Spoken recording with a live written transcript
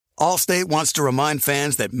Allstate wants to remind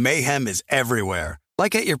fans that mayhem is everywhere,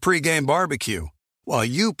 like at your pregame barbecue. While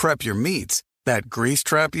you prep your meats, that grease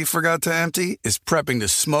trap you forgot to empty is prepping to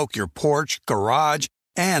smoke your porch, garage,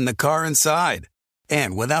 and the car inside.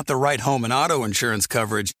 And without the right home and auto insurance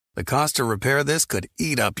coverage, the cost to repair this could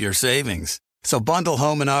eat up your savings. So bundle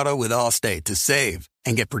home and auto with Allstate to save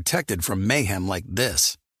and get protected from mayhem like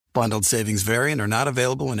this. Bundled savings vary and are not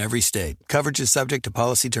available in every state. Coverage is subject to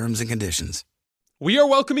policy terms and conditions. We are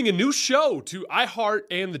welcoming a new show to iHeart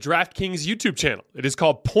and the DraftKings YouTube channel. It is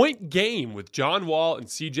called Point Game with John Wall and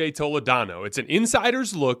CJ Toledano. It's an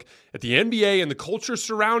insider's look at the NBA and the culture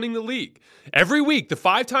surrounding the league. Every week, the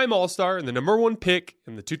five-time All-Star and the number one pick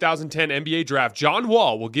in the 2010 NBA draft, John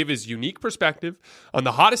Wall, will give his unique perspective on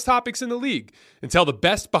the hottest topics in the league and tell the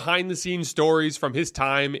best behind-the-scenes stories from his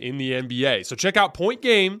time in the NBA. So check out Point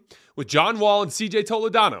Game with John Wall and CJ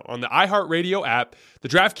Toledano on the iHeartRadio app, the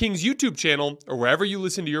DraftKings YouTube channel, or wherever you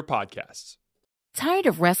listen to your podcasts. Tired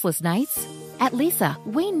of restless nights? At Leesa,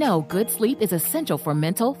 we know good sleep is essential for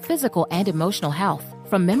mental, physical, and emotional health.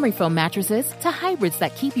 From memory foam mattresses to hybrids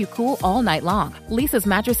that keep you cool all night long, Leesa's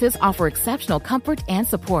mattresses offer exceptional comfort and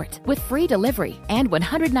support with free delivery and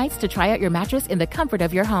 100 nights to try out your mattress in the comfort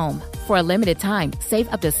of your home. For a limited time, save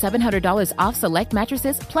up to $700 off select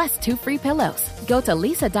mattresses plus 2 free pillows. Go to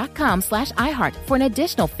leesa.com/iHeart for an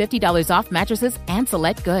additional $50 off mattresses and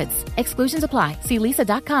select goods. Exclusions apply. See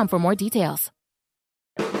leesa.com for more details.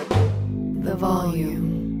 The Volume.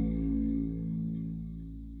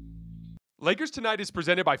 Lakers Tonight is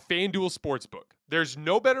presented by FanDuel Sportsbook. There's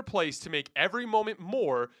no better place to make every moment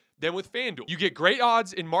more than with FanDuel. You get great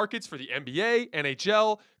odds in markets for the NBA,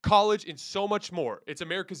 NHL, college, and so much more. It's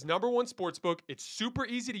America's #1 sportsbook. It's super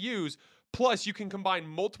easy to use. Plus, you can combine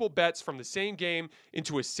multiple bets from the same game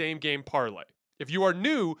into a same-game parlay. If you are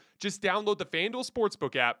new, just download the FanDuel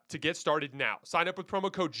Sportsbook app to get started now. Sign up with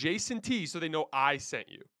promo code JASONT so they know I sent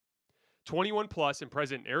you. 21 plus and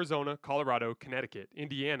present in Arizona, Colorado, Connecticut,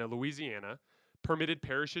 Indiana, Louisiana, permitted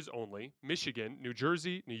parishes only, Michigan, New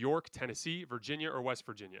Jersey, New York, Tennessee, Virginia, or West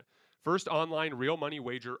Virginia. First online real money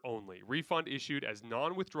wager only. Refund issued as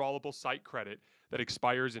non-withdrawable site credit that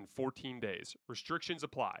expires in 14 days. Restrictions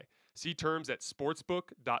apply. See terms at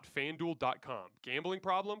sportsbook.fanduel.com. Gambling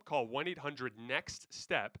problem? Call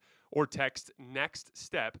 1-800-NEXT-STEP or text NEXT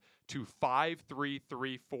STEP to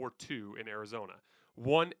 53342 in Arizona.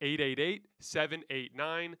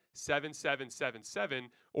 1-888-789-7777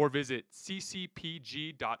 or visit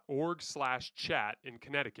ccpg.org/chat in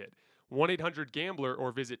Connecticut. 1-800-GAMBLER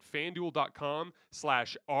or visit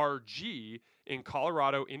fanduel.com/RG in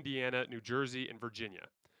Colorado, Indiana, New Jersey, and Virginia.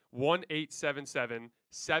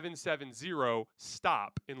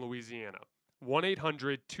 1-877-770-STOP in Louisiana.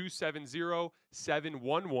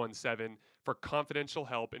 1-800-270-7117 for confidential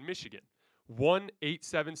help in Michigan.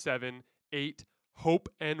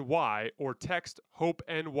 1-877-8-HOPE-NY or text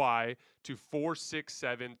HOPE-NY to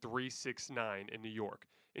 467-369 in New York.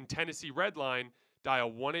 In Tennessee Redline,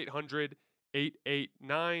 dial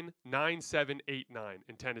 1-800-889-9789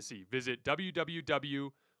 in Tennessee. Visit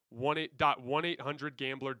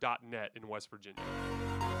www.1800gambler.net in West Virginia.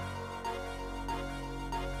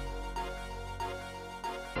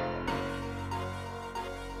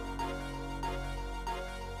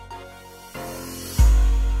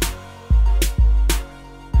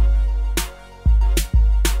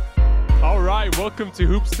 All right, welcome to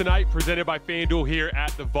Hoops Tonight, presented by FanDuel here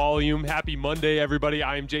at The Volume. Happy Monday, everybody.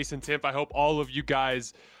 I am Jason Timpf. I hope all of you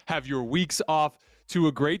guys have your weeks off to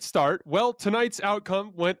a great start. Well, tonight's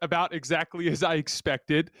outcome went about exactly as I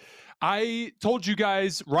expected. I told you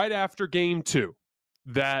guys right after Game 2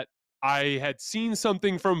 that I had seen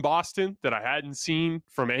something from Boston that I hadn't seen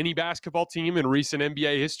from any basketball team in recent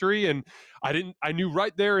NBA history, and I knew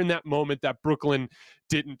right there in that moment that Brooklyn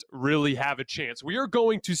didn't really have a chance. We are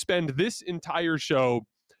going to spend this entire show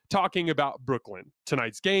talking about Brooklyn,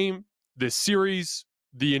 tonight's game, this series,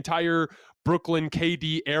 the entire Brooklyn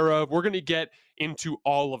KD era. We're going to get into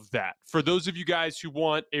all of that. For those of you guys who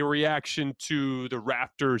want a reaction to the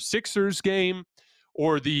Raptors Sixers game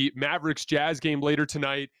or the Mavericks Jazz game later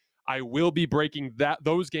tonight, I will be breaking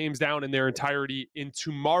those games down in their entirety in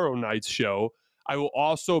tomorrow night's show. I will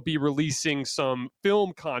also be releasing some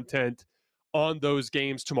film content on those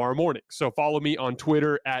games tomorrow morning. So follow me on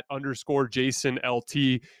Twitter at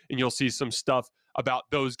 _JasonLT, and you'll see some stuff about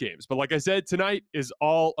those games. But like I said, tonight is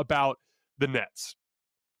all about the Nets.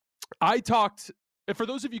 For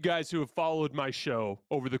those of you guys who have followed my show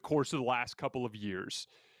over the course of the last couple of years,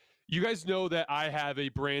 you guys know that I have a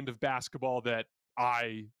brand of basketball that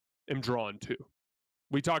I am drawn to.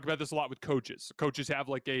 We talk about this a lot with coaches. Coaches have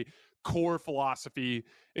like a core philosophy,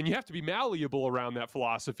 and you have to be malleable around that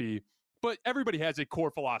philosophy. But everybody has a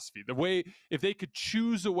core philosophy. The way, if they could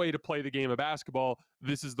choose a way to play the game of basketball,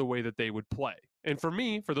 this is the way that they would play. And for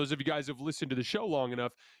me, for those of you guys who've listened to the show long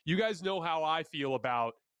enough, you guys know how I feel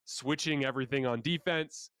about switching everything on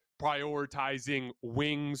defense, prioritizing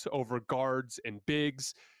wings over guards and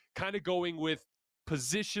bigs, kind of going with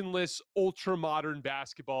positionless, ultra-modern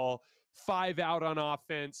basketball, 5 out on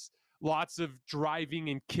offense, lots of driving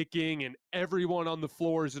and kicking, and everyone on the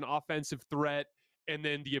floor is an offensive threat, and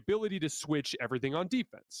then the ability to switch everything on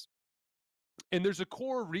defense. And there's a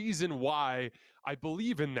core reason why I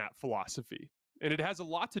believe in that philosophy. And it has a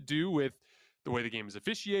lot to do with the way the game is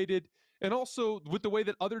officiated, and also with the way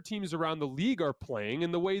that other teams around the league are playing,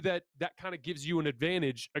 and the way that that kind of gives you an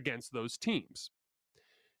advantage against those teams.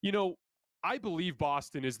 You know, I believe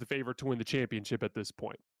Boston is the favorite to win the championship at this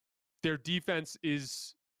point. Their defense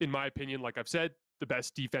is, in my opinion, like I've said, the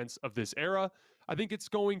best defense of this era. I think it's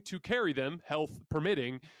going to carry them, health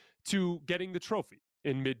permitting, to getting the trophy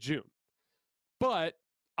in mid-June. But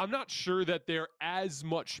I'm not sure that they're as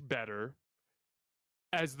much better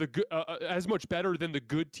as much better than the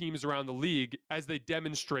good teams around the league as they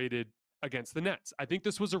demonstrated against the Nets. I think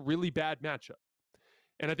this was a really bad matchup.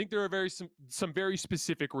 And I think there are some very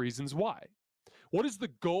specific reasons why. What is the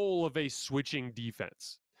goal of a switching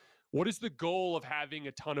defense? What is the goal of having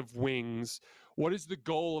a ton of wings? What is the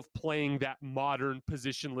goal of playing that modern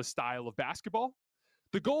positionless style of basketball?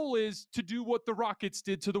 The goal is to do what the Rockets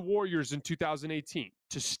did to the Warriors in 2018,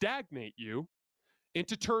 to stagnate you and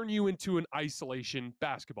to turn you into an isolation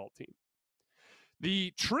basketball team.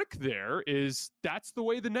 The trick there is that's the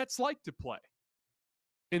way the Nets like to play.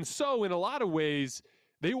 And so, in a lot of ways,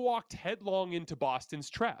 they walked headlong into Boston's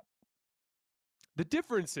trap. The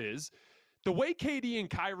difference is the way KD and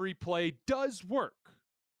Kyrie play does work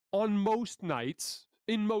on most nights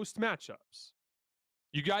in most matchups.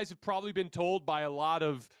 You guys have probably been told by a lot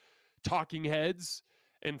of talking heads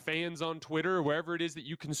and fans on Twitter or wherever it is that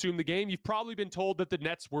you consume the game, you've probably been told that the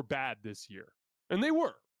Nets were bad this year. And they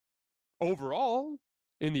were. Overall,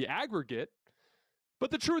 in the aggregate.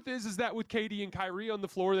 But the truth is that with KD and Kyrie on the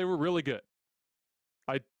floor, they were really good.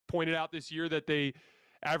 I pointed out this year that they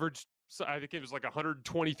averaged, I think it was like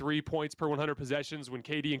 123 points per 100 possessions when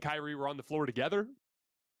KD and Kyrie were on the floor together.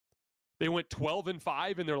 They went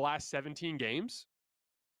 12-5 in their last 17 games.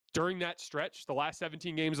 During that stretch, the last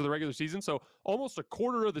 17 games of the regular season, so almost a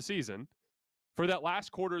quarter of the season. For that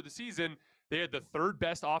last quarter of the season, they had the third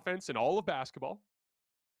best offense in all of basketball.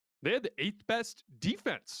 They had the 8th best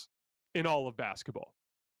defense in all of basketball.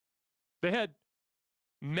 They had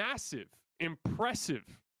massive, impressive,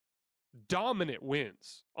 dominant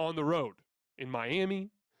wins on the road in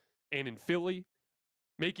Miami and in Philly,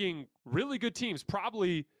 making really good teams,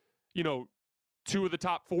 probably, two of the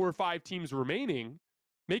top 4 or 5 teams remaining,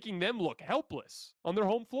 making them look helpless on their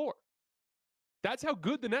home floor. That's how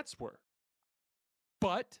good the Nets were.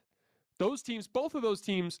 But those teams, both of those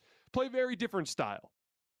teams, play very different style.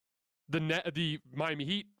 The Miami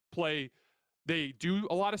Heat they do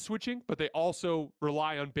a lot of switching, but they also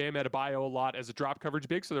rely on Bam Adebayo a lot as a drop coverage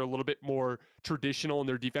big, so they're a little bit more traditional in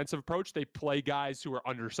their defensive approach. They play guys who are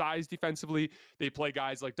undersized defensively. They play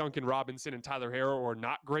guys like Duncan Robinson and Tyler Herro, who are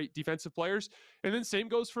not great defensive players. And then same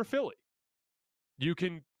goes for Philly. You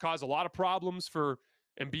can cause a lot of problems for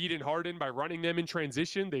Embiid and Harden by running them in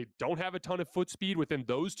transition. They don't have a ton of foot speed within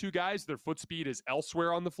those two guys. Their foot speed is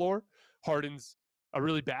elsewhere on the floor. Harden's a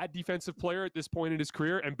really bad defensive player at this point in his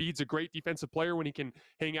career. Embiid's a great defensive player when he can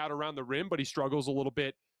hang out around the rim, but he struggles a little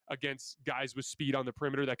bit against guys with speed on the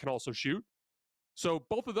perimeter that can also shoot. So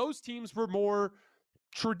both of those teams were more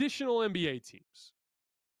traditional NBA teams.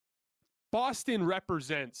 Boston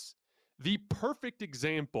represents the perfect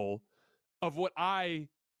example of what I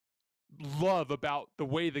love about the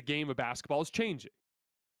way the game of basketball is changing.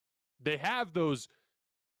 They have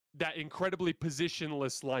that incredibly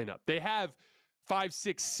positionless lineup. They have 5,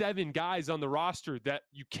 6, 7 guys on the roster that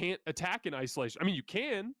you can't attack in isolation. I mean, you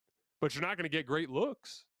can, but you're not going to get great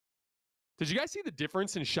looks. Did you guys see the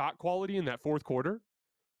difference in shot quality in that fourth quarter?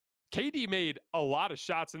 KD made a lot of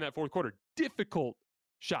shots in that fourth quarter. Difficult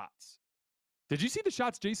shots. Did you see the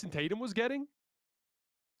shots Jason Tatum was getting?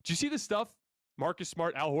 Did you see the stuff Marcus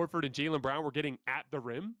Smart, Al Horford, and Jaylen Brown were getting at the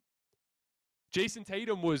rim? Jason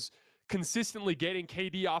Tatum was consistently getting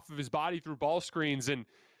KD off of his body through ball screens and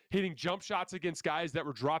hitting jump shots against guys that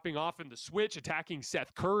were dropping off in the switch, attacking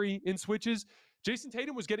Seth Curry in switches. Jason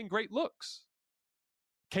Tatum was getting great looks.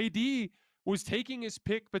 KD was taking his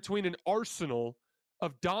pick between an arsenal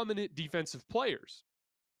of dominant defensive players.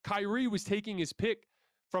 Kyrie was taking his pick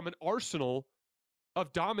from an arsenal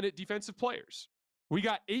of dominant defensive players. We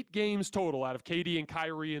got 8 games total out of KD and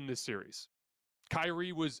Kyrie in this series.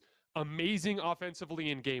 Kyrie was amazing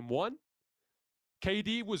offensively in game 1.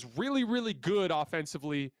 KD was really, really good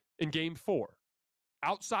offensively in game 4.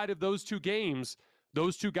 Outside of those 2 games,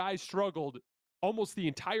 those 2 guys struggled almost the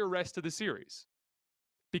entire rest of the series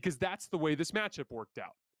because that's the way this matchup worked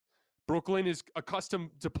out. Brooklyn is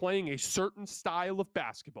accustomed to playing a certain style of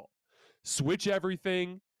basketball. Switch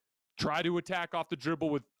everything, try to attack off the dribble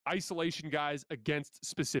with isolation guys against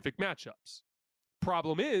specific matchups.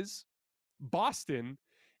 Problem is, Boston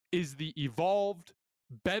is the evolved,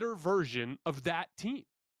 better version of that team.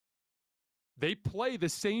 They play the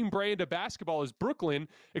same brand of basketball as Brooklyn,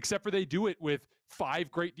 except for they do it with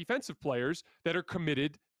 5 great defensive players that are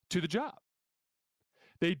committed to the job.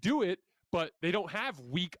 They do it, but they don't have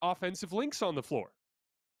weak offensive links on the floor.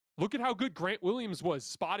 Look at how good Grant Williams was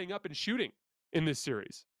spotting up and shooting in this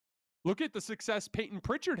series. Look at the success Peyton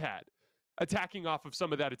Pritchard had attacking off of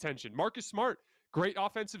some of that attention. Marcus Smart, great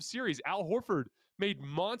offensive series. Al Horford made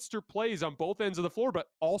monster plays on both ends of the floor, but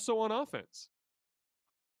also on offense.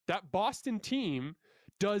 That Boston team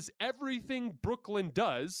does everything Brooklyn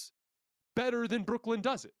does better than Brooklyn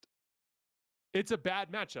does it. It's a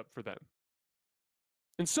bad matchup for them.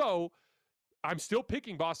 And so I'm still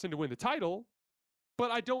picking Boston to win the title,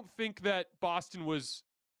 but I don't think that Boston was,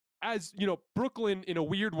 as you know, Brooklyn in a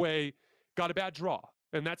weird way got a bad draw.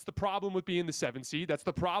 And that's the problem with being the 7th seed. That's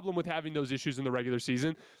the problem with having those issues in the regular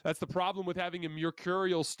season. That's the problem with having a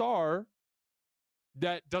mercurial star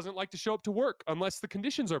that doesn't like to show up to work unless the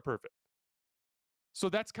conditions are perfect. So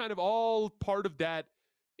that's kind of all part of that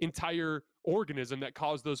entire organism that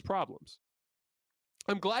caused those problems.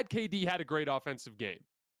 I'm glad KD had a great offensive game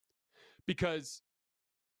because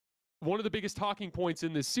one of the biggest talking points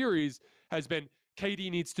in this series has been KD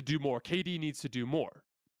needs to do more. KD needs to do more.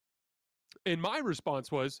 And my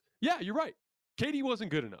response was, yeah, you're right. KD wasn't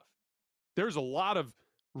good enough. There's a lot of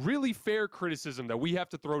really fair criticism that we have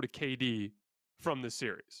to throw to KD from this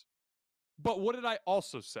series. But what did I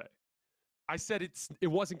also say? I said it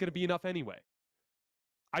wasn't going to be enough anyway.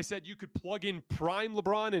 I said you could plug in prime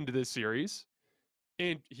LeBron into this series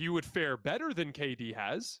and he would fare better than KD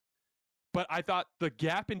has. But I thought the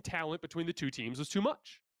gap in talent between the 2 teams was too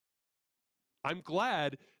much. I'm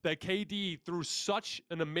glad that KD threw such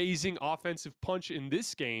an amazing offensive punch in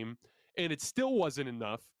this game, and it still wasn't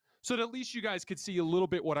enough, so that at least you guys could see a little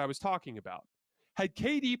bit what I was talking about. Had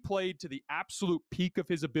KD played to the absolute peak of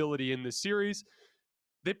his ability in this series,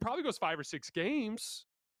 it probably goes 5 or 6 games,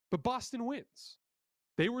 but Boston wins.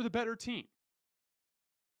 They were the better team.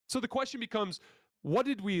 So the question becomes, what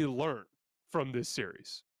did we learn from this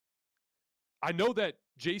series? I know that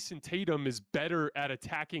Jason Tatum is better at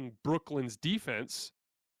attacking Brooklyn's defense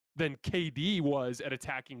than KD was at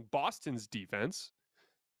attacking Boston's defense.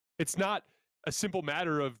 It's not a simple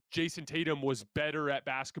matter of Jason Tatum was better at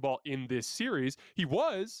basketball in this series. He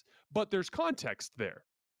was, but there's context there.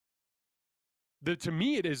 To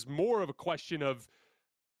me, it is more of a question of,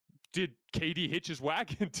 did KD hitch his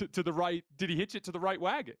wagon to the right? Did he hitch it to the right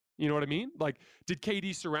wagon? You know what I mean? Like, did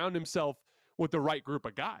KD surround himself with the right group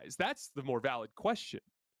of guys? That's the more valid question.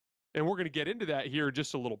 And we're going to get into that here in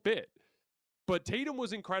just a little bit. But Tatum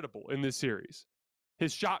was incredible in this series.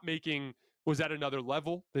 His shot making was at another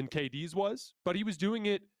level than KD's was, but he was doing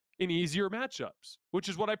it in easier matchups, which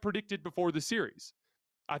is what I predicted before the series.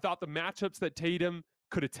 I thought the matchups that Tatum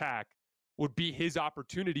could attack would be his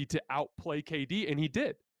opportunity to outplay KD, and he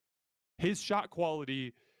did. His shot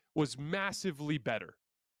quality was massively better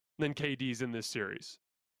than KD's in this series.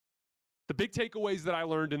 The big takeaways that I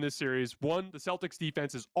learned in this series: 1, the Celtics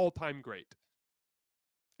defense is all-time great.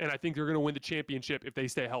 And I think they're going to win the championship if they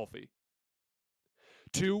stay healthy.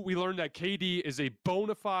 2, we learned that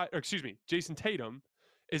Jason Tatum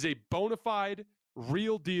is a bona fide,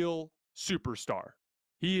 real deal superstar.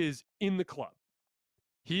 He is in the club.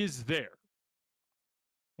 He is there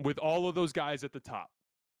with all of those guys at the top.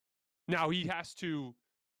 Now he has to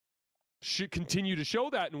continue to show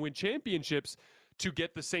that and win championships to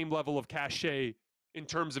get the same level of cachet in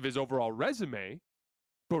terms of his overall resume.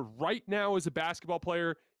 But right now, as a basketball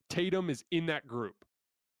player, Tatum is in that group.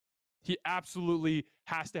 He absolutely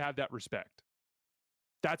has to have that respect.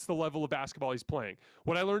 That's the level of basketball he's playing.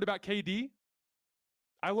 What I learned about KD,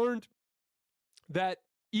 I learned that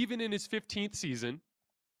even in his 15th season,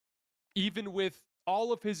 even with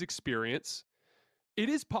all of his experience, it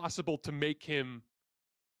is possible to make him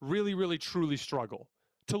really, really, truly struggle,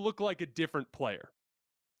 to look like a different player.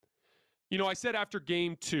 You know, I said after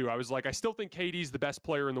game 2, I was like, I still think KD's the best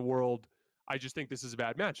player in the world. I just think this is a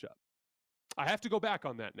bad matchup. I have to go back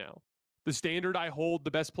on that now The standard I hold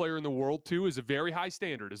the best player in the world to is a very high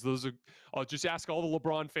standard. I'll just ask all the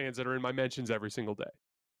LeBron fans that are in my mentions every single day.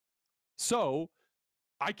 So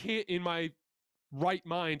I can't, in my right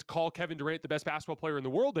mind, call Kevin Durant the best basketball player in the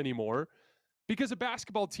world anymore because a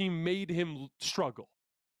basketball team made him struggle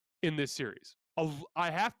in this series.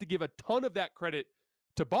 I have to give a ton of that credit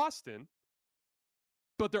to Boston,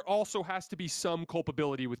 but there also has to be some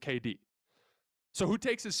culpability with KD. So who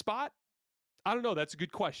takes his spot? I don't know. That's a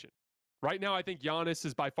good question. Right now, I think Giannis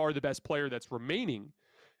is by far the best player that's remaining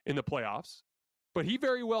in the playoffs, but he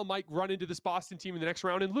very well might run into this Boston team in the next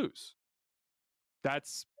round and lose.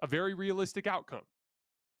 That's a very realistic outcome.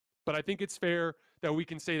 But I think it's fair that we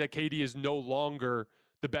can say that KD is no longer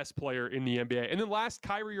the best player in the NBA. And then last,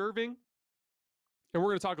 Kyrie Irving, and we're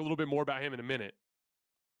going to talk a little bit more about him in a minute.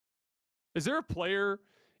 Is there a player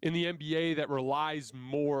in the NBA that relies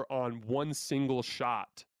more on one single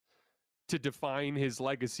shot to define his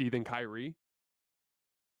legacy than Kyrie?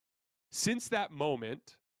 Since that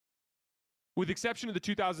moment, with exception of the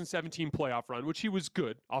 2017 playoff run, which he was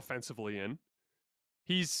good offensively in,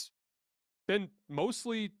 he's been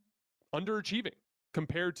mostly underachieving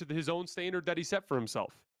compared to his own standard that he set for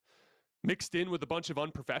himself. Mixed in with a bunch of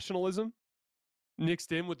unprofessionalism,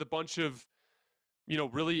 mixed in with a bunch of,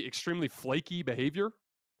 really extremely flaky behavior.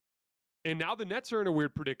 And now the Nets are in a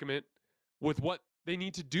weird predicament with what they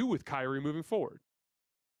need to do with Kyrie moving forward.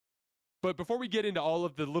 But before we get into all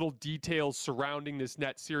of the little details surrounding this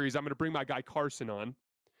Nets series, I'm going to bring my guy Carson on,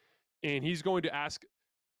 and he's going to ask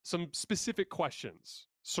some specific questions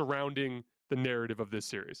surrounding the narrative of this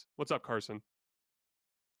series. What's up, Carson?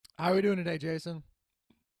 How are we doing today, Jason?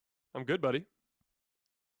 I'm good, buddy.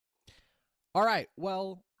 All right.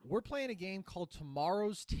 Well, we're playing a game called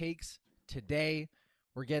Tomorrow's Takes Today.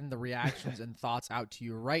 We're getting the reactions and thoughts out to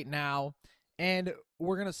you right now. And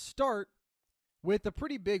we're going to start with a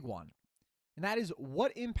pretty big one. And that is,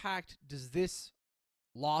 what impact does this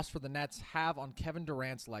loss for the Nets have on Kevin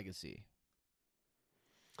Durant's legacy?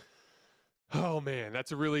 Oh, man,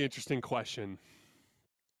 that's a really interesting question.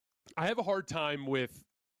 I have a hard time with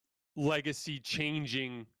legacy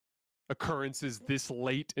changing occurrences this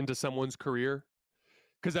late into someone's career,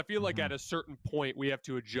 because I feel like at a certain point we have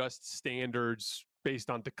to adjust standards based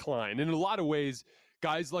on decline. And in a lot of ways,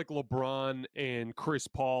 guys like LeBron and Chris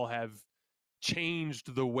Paul have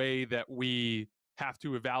changed the way that we have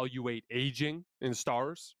to evaluate aging in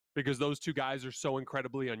stars, because those two guys are so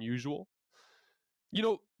incredibly unusual.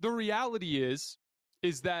 The reality is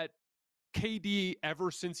that KD,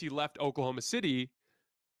 ever since he left Oklahoma City,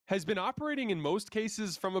 has been operating in most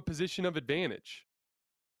cases from a position of advantage.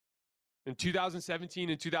 In 2017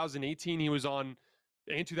 and 2018,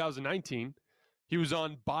 and 2019, he was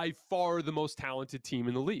on by far the most talented team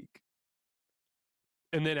in the league.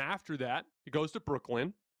 And then after that, he goes to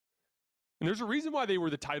Brooklyn. And there's a reason why they were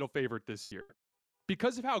the title favorite this year,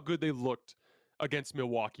 because of how good they looked against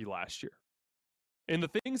Milwaukee last year. And the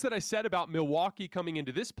things that I said about Milwaukee coming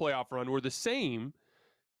into this playoff run were the same.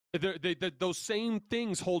 Those same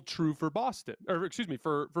things hold true for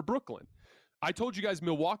for Brooklyn. I told you guys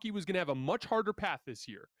Milwaukee was going to have a much harder path this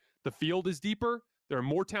year. The field is deeper. There are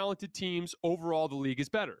more talented teams. Overall, the league is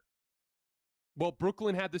better. Well,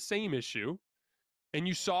 Brooklyn had the same issue. And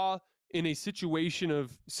you saw in a situation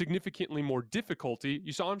of significantly more difficulty,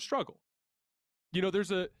 you saw him struggle.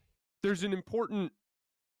 There's an important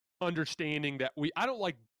understanding that I don't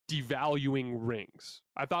like devaluing rings.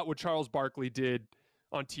 I thought what Charles Barkley did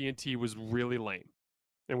on TNT was really lame.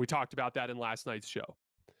 And we talked about that in last night's show.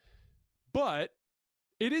 But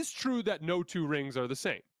it is true that no two rings are the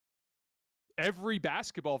same. Every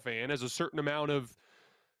basketball fan has a certain amount of,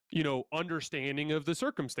 understanding of the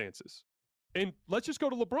circumstances. And let's just go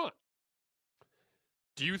to LeBron.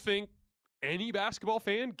 Do you think any basketball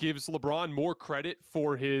fan gives LeBron more credit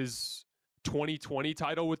for his 2020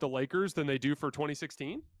 title with the Lakers than they do for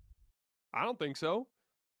 2016? I don't think so.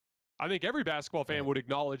 I think every basketball fan would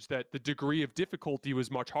acknowledge that the degree of difficulty was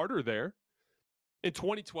much harder there. In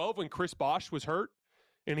 2012, when Chris Bosh was hurt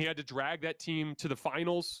and he had to drag that team to the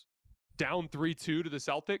finals, down 3-2 to the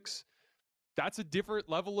Celtics, that's a different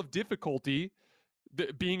level of difficulty.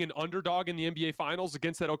 Being an underdog in the NBA Finals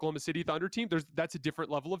against that Oklahoma City Thunder team, that's a different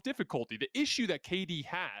level of difficulty. The issue that KD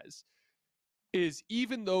has is,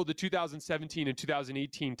 even though the 2017 and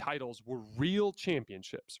 2018 titles were real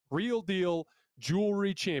championships, real deal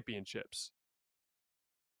jewelry championships,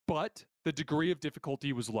 but the degree of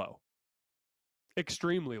difficulty was low,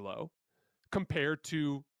 extremely low, compared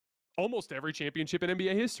to almost every championship in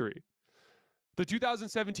NBA history. The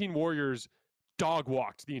 2017 Warriors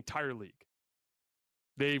dog-walked the entire league.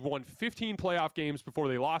 They won 15 playoff games before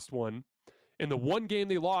they lost one, and the one game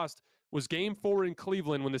they lost was game 4 in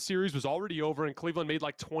Cleveland when the series was already over and Cleveland made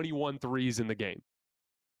like 21 threes in the game.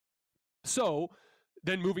 So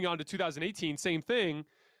then moving on to 2018, same thing,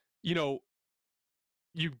 you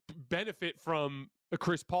benefit from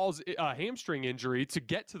Chris Paul's hamstring injury to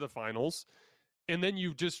get to the finals. And then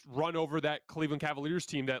you just run over that Cleveland Cavaliers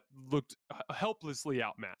team that looked helplessly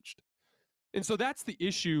outmatched. And so that's the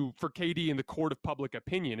issue for KD in the court of public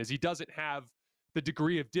opinion, is he doesn't have the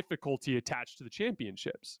degree of difficulty attached to the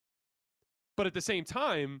championships. But at the same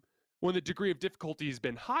time, when the degree of difficulty has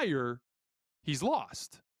been higher, he's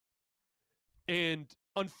lost. And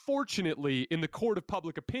unfortunately, in the court of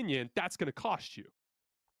public opinion, that's going to cost you.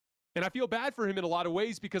 And I feel bad for him in a lot of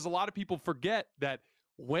ways, because a lot of people forget that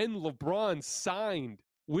when LeBron signed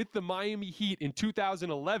with the Miami Heat in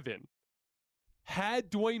 2011,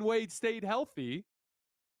 had Dwayne Wade stayed healthy,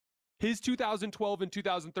 his 2012 and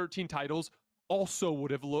 2013 titles also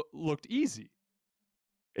would have looked easy.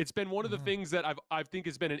 It's been one of the things that I think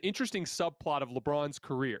has been an interesting subplot of LeBron's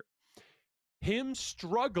career. Him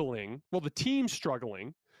struggling, the team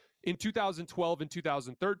struggling in 2012 and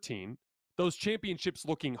 2013, those championships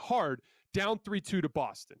looking hard, down 3-2 to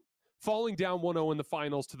Boston, falling down 1-0 in the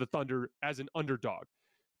finals to the Thunder as an underdog,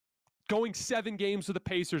 going 7 games with the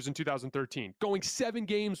Pacers in 2013, going 7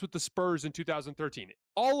 games with the Spurs in 2013.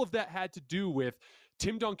 All of that had to do with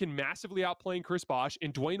Tim Duncan massively outplaying Chris Bosh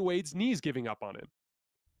and Dwayne Wade's knees giving up on him.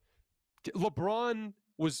 LeBron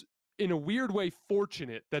was, in a weird way,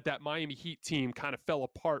 fortunate that Miami Heat team kind of fell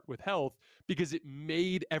apart with health, because it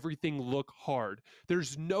made everything look hard.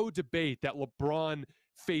 There's no debate that LeBron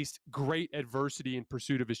faced great adversity in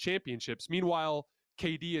pursuit of his championships. Meanwhile,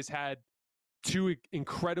 KD has had 2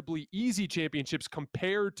 incredibly easy championships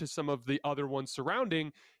compared to some of the other ones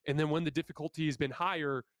surrounding. And then when the difficulty has been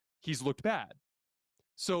higher, he's looked bad.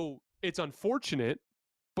 So it's unfortunate,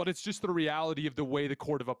 but it's just the reality of the way the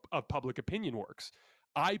court of public opinion works.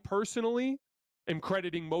 I personally am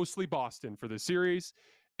crediting mostly Boston for this series,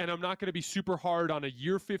 and I'm not going to be super hard on a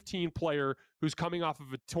year 15 player who's coming off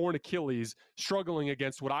of a torn Achilles, struggling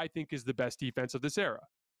against what I think is the best defense of this era.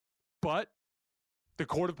 But the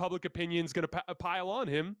court of public opinion is going to pile on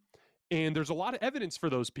him, and there's a lot of evidence for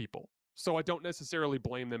those people. So I don't necessarily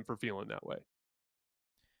blame them for feeling that way.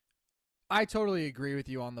 I totally agree with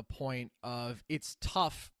you on the point of it's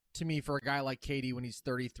tough to me for a guy like KD when he's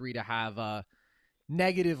 33 to have a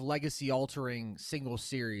negative legacy-altering single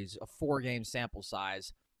series, a 4-game sample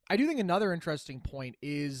size. I do think another interesting point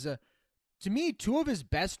is, to me, 2 of his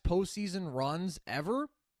best postseason runs ever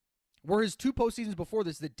were his 2 postseasons before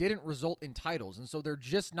this that didn't result in titles, and so they're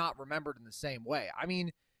just not remembered in the same way. I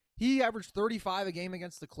mean, he averaged 35 a game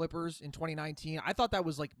against the Clippers in 2019. I thought that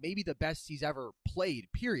was like maybe the best he's ever played,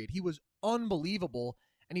 period. He was unbelievable,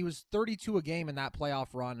 and he was 32 a game in that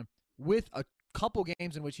playoff run with a couple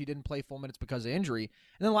games in which he didn't play full minutes because of injury.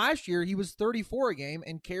 And then last year, he was 34 a game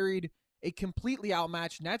and carried a completely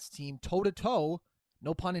outmatched Nets team toe-to-toe,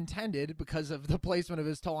 no pun intended, because of the placement of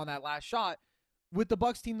his toe on that last shot, with the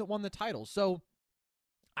Bucks team that won the title. So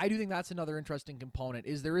I do think that's another interesting component,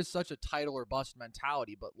 is there is such a title or bust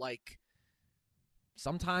mentality, but like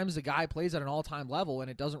sometimes a guy plays at an all-time level and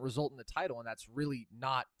it doesn't result in the title, and that's really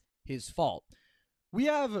not his fault. We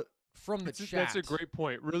have from the chat. That's a great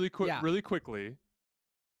point. Really quickly.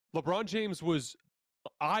 LeBron James was,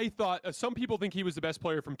 I thought, some people think he was the best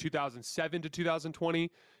player from 2007 to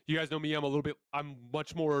 2020. You guys know me, I'm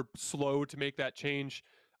much more slow to make that change.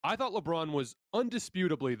 I thought LeBron was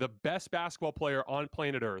undisputably the best basketball player on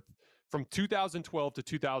planet Earth from 2012 to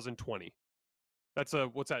 2020. That's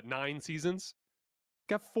 9 seasons?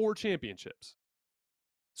 Got 4 championships.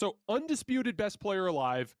 So undisputed best player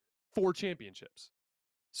alive, 4 championships.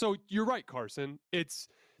 So you're right, Carson. It's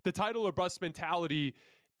the title or bust mentality.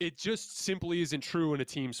 It just simply isn't true in a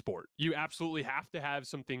team sport. You absolutely have to have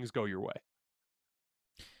some things go your way.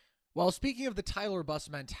 Well, speaking of the title or bust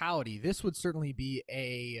mentality, this would certainly be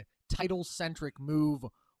a title-centric move.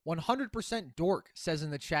 100% Dork says in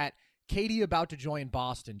the chat, KD about to join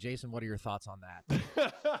Boston. Jason, what are your thoughts on that?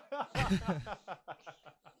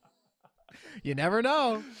 You never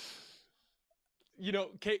know. You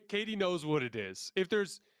know, KD knows what it is. If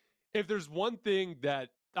there's one thing that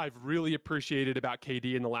I've really appreciated about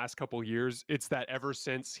KD in the last couple of years, it's that ever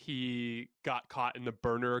since he got caught in the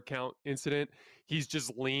burner account incident, he's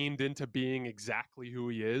just leaned into being exactly who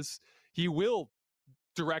he is. He will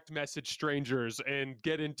direct message strangers and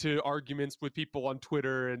get into arguments with people on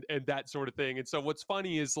Twitter and that sort of thing. And so what's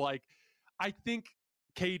funny is, like, I think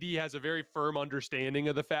KD has a very firm understanding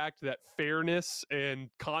of the fact that fairness and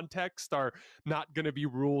context are not going to be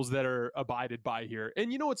rules that are abided by here.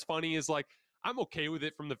 And you know what's funny is, like, I'm okay with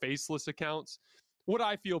it from the faceless accounts. what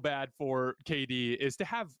I feel bad for KD is to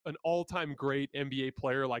have an all-time great NBA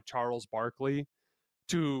player like Charles Barkley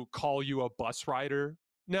to call you a bus rider.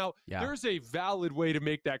 Now, there's a valid way to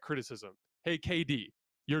make that criticism. Hey, KD,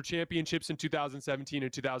 your championships in 2017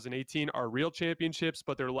 and 2018 are real championships,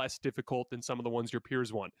 but they're less difficult than some of the ones your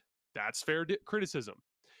peers won. That's fair criticism.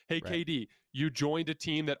 Hey, right. KD, you joined a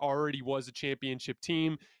team that already was a championship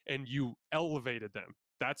team and you elevated them.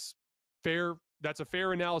 That's fair. That's a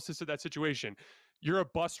fair analysis of that situation. You're a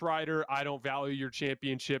bus rider. I don't value your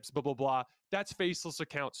championships, blah, blah, blah. That's faceless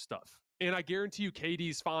account stuff. And I guarantee you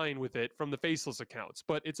KD's fine with it from the faceless accounts.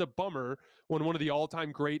 But it's a bummer when one of the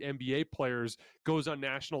all-time great NBA players goes on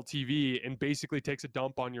national TV and basically takes a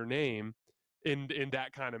dump on your name in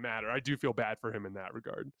that kind of matter. I do feel bad for him in that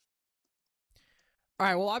regard. All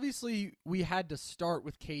right, well, obviously we had to start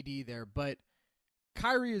with KD there, but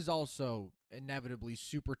Kyrie is also inevitably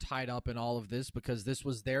super tied up in all of this because this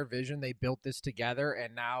was their vision. They built this together,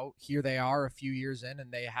 and now here they are a few years in,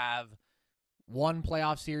 and they have one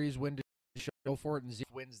playoff series win to show for it and 0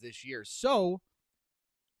 wins this year. So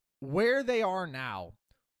where they are now,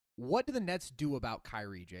 what do the Nets do about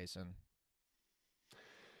Kyrie, Jason?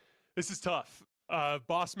 This is tough.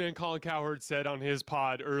 Boss man Colin Cowherd said on his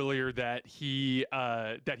pod earlier that he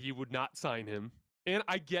would not sign him. And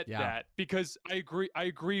I get that because I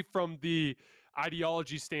agree from the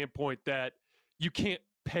ideology standpoint that you can't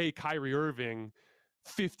pay Kyrie Irving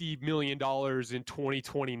 $50 million in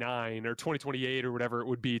 2029 or 2028 or whatever it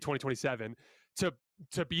would be, 2027,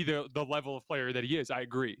 to be the level of player that he is. I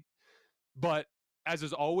agree. But as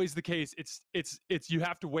is always the case, it's you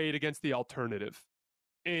have to weigh it against the alternative.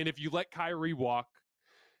 And if you let Kyrie walk,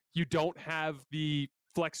 you don't have the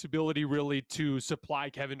flexibility really to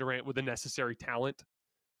supply Kevin Durant with the necessary talent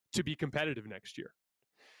to be competitive next year.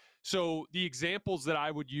 So the examples that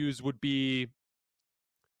I would use would be,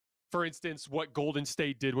 for instance, what Golden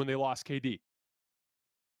State did when they lost KD.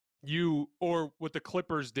 Or what the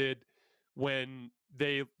Clippers did when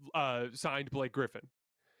they signed Blake Griffin.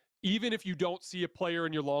 Even if you don't see a player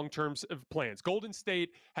in your long-term plans, Golden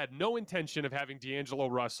State had no intention of having D'Angelo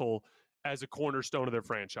Russell as a cornerstone of their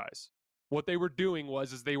franchise. What they were doing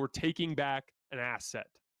was they were taking back an asset,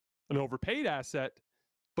 an overpaid asset,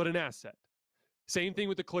 but an asset. Same thing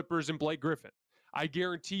with the Clippers and Blake Griffin. I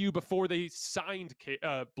guarantee you before they signed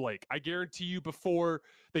Blake, I guarantee you before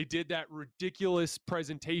they did that ridiculous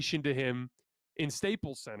presentation to him in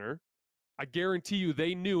Staples Center, I guarantee you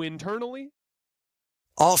they knew internally.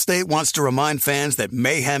 Allstate wants to remind fans that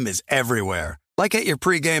mayhem is everywhere, like at your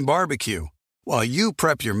pregame barbecue. While you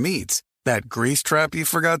prep your meats, that grease trap you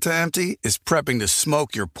forgot to empty is prepping to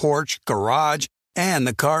smoke your porch, garage, and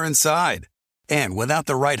the car inside. And without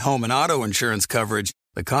the right home and auto insurance coverage,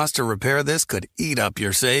 the cost to repair this could eat up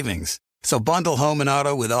your savings. So bundle home and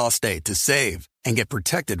auto with Allstate to save and get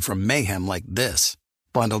protected from mayhem like this.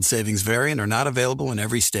 Bundled savings vary and are not available in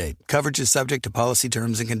every state. Coverage is subject to policy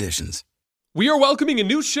terms and conditions. We are welcoming a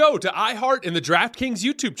new show to iHeart and the DraftKings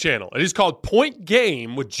YouTube channel. It is called Point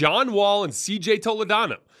Game with John Wall and CJ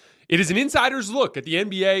Toledano. It is an insider's look at the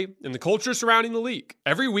NBA and the culture surrounding the league.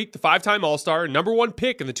 Every week, the five-time All-Star and #1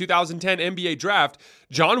 pick in the 2010 NBA Draft,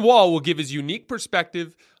 John Wall will give his unique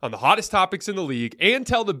perspective on the hottest topics in the league and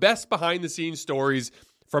tell the best behind-the-scenes stories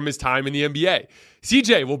from his time in the NBA.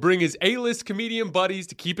 CJ will bring his A-list comedian buddies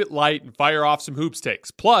to keep it light and fire off some hoops takes.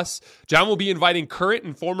 Plus, John will be inviting current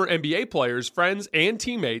and former NBA players, friends, and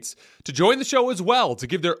teammates to join the show as well to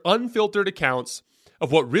give their unfiltered accounts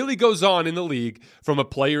of what really goes on in the league from a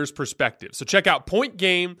player's perspective. So check out Point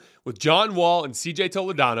Game with John Wall and CJ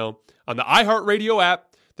Toledano on the iHeartRadio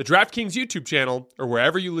app, the DraftKings YouTube channel, or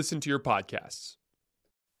wherever you listen to your podcasts.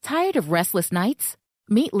 Tired of restless nights?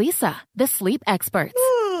 Meet Lisa, the sleep experts.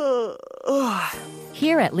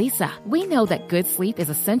 Here at Lisa, we know that good sleep is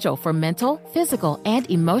essential for mental, physical, and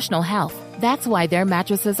emotional health. That's why their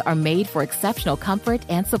mattresses are made for exceptional comfort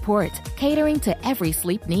and support, catering to every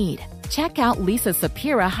sleep need. Check out Lisa's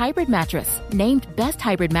Sapira Hybrid Mattress, named Best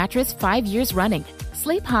Hybrid Mattress 5 years running.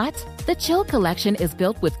 Sleep hot? The Chill Collection is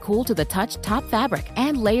built with cool-to-the-touch top fabric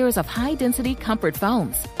and layers of high-density comfort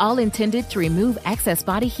foams, all intended to remove excess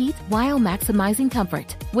body heat while maximizing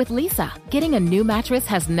comfort. With Lisa, getting a new mattress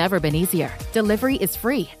has never been easier. Delivery is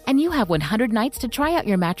free, and you have 100 nights to try out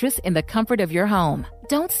your mattress in the comfort of your home.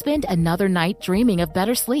 Don't spend another night dreaming of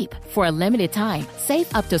better sleep. For a limited time,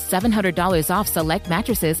 save up to $700 off select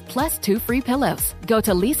mattresses plus 2 free pillows. Go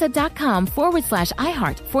to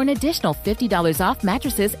lisa.com/iHeart for an additional $50 off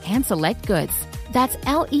mattresses and select goods. That's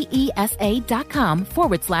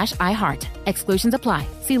LEESA.com/iHeart. Exclusions apply.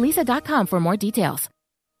 See lisa.com for more details.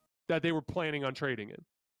 That they were planning on trading in,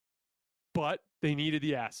 but they needed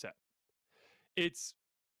the asset. It's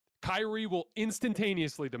Kyrie will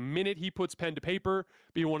instantaneously, the minute he puts pen to paper,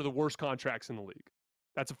 be one of the worst contracts in the league.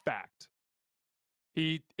 That's a fact.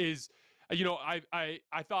 He is, I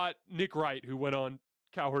thought Nick Wright, who went on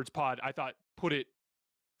Cowherd's pod, I thought put it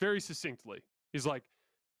very succinctly. He's like,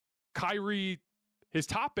 Kyrie, his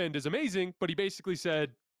top end is amazing, but he basically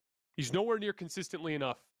said he's nowhere near consistently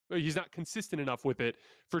enough. He's not consistent enough with it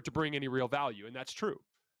for it to bring any real value. And that's true.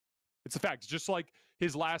 It's a fact. Just like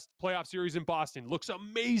his last playoff series in Boston, looks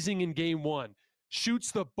amazing in game one,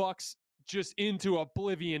 shoots the Bucks just into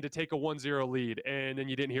oblivion to take a 1-0 lead, and then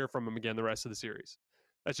you didn't hear from him again the rest of the series.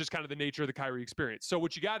 That's just kind of the nature of the Kyrie experience. So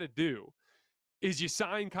what you got to do is you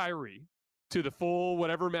sign Kyrie to the full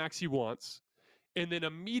whatever max he wants, and then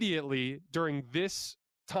immediately during this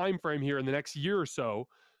time frame here in the next year or so,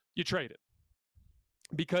 you trade him.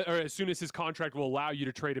 Because, or as soon as his contract will allow you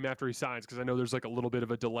to trade him after he signs, because I know there's like a little bit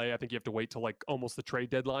of a delay. I think you have to wait till like almost the trade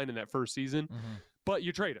deadline in that first season. But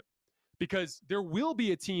you trade him. Because there will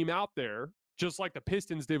be a team out there, just like the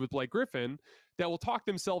Pistons did with Blake Griffin, that will talk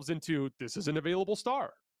themselves into, this is an available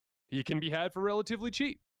star. He can be had for relatively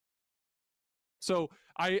cheap. So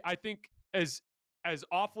I think as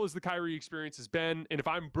awful as the Kyrie experience has been, and if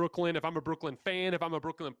I'm Brooklyn, if I'm a Brooklyn fan, if I'm a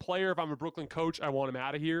Brooklyn player, if I'm a Brooklyn coach, I want him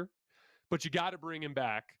out of here. But you got to bring him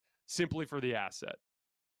back simply for the asset.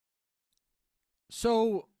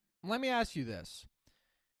 So let me ask you this,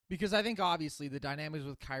 because I think obviously the dynamics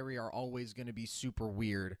with Kyrie are always going to be super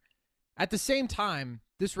weird. At the same time,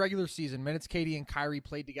 this regular season, minutes KD and Kyrie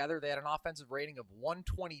played together, they had an offensive rating of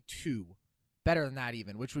 122, better than that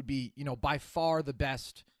even, which would be, by far the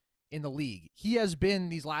best in the league. He has been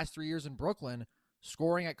these last 3 years in Brooklyn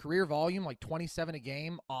scoring at career volume, like 27 a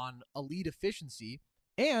game on elite efficiency.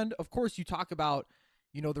 And, of course, you talk about,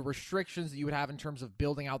 the restrictions that you would have in terms of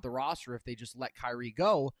building out the roster if they just let Kyrie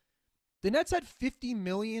go. The Nets had $50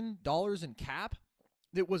 million in cap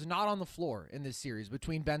that was not on the floor in this series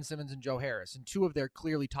between Ben Simmons and Joe Harris, and two of their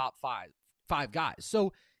clearly top five guys.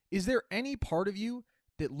 So is there any part of you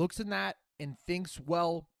that looks in that and thinks,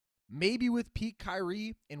 well, maybe with peak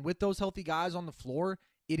Kyrie and with those healthy guys on the floor,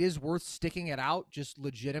 it is worth sticking it out just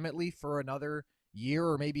legitimately for another year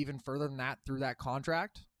or maybe even further than that through that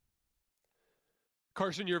contract?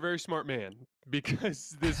 Carson, you're a very smart man,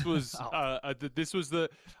 because this was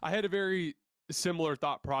I had a very similar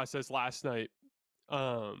thought process last night.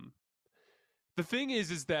 The thing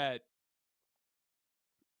is that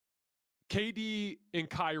KD and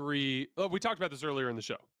Kyrie, we talked about this earlier in the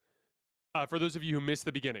show. For those of you who missed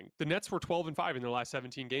the beginning, the Nets were 12-5 in their last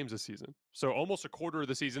 17 games this season. So almost a quarter of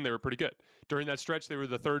the season, they were pretty good. During that stretch, they were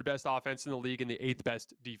the third best offense in the league and the eighth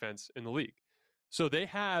best defense in the league. So they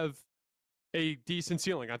have a decent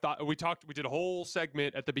ceiling. I thought we did a whole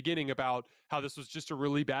segment at the beginning about how this was just a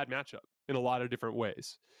really bad matchup in a lot of different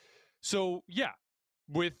ways. So yeah,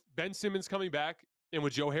 with Ben Simmons coming back and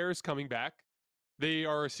with Joe Harris coming back, they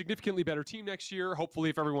are a significantly better team next year. Hopefully,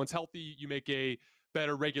 if everyone's healthy, you make a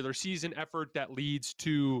better regular season effort that leads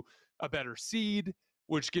to a better seed,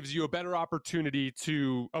 which gives you a better opportunity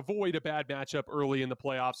to avoid a bad matchup early in the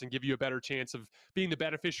playoffs and give you a better chance of being the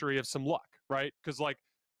beneficiary of some luck, right? Because, like,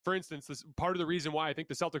 for instance, this part of the reason why I think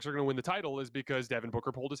the Celtics are going to win the title is because Devin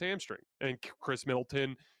Booker pulled his hamstring and Chris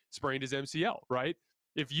Middleton sprained his MCL, right?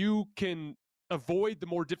 If you can avoid the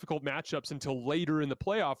more difficult matchups until later in the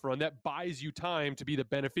playoff run, that buys you time to be the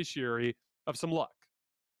beneficiary of some luck.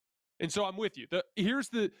 And so I'm with you. Here's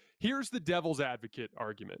the devil's advocate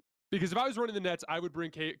argument. Because if I was running the Nets, I would bring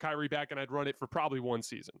Kyrie back and I'd run it for probably one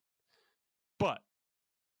season. But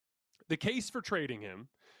the case for trading him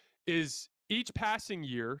is each passing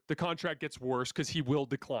year, the contract gets worse because he will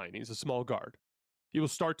decline. He's a small guard. He will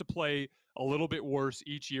start to play a little bit worse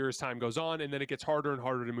each year as time goes on, and then it gets harder and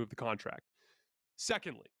harder to move the contract.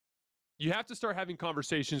 Secondly, you have to start having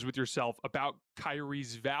conversations with yourself about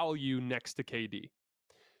Kyrie's value next to KD.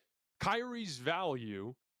 Kyrie's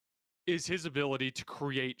value is his ability to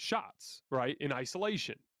create shots, right, in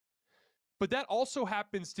isolation. But that also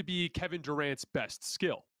happens to be Kevin Durant's best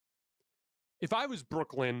skill. If I was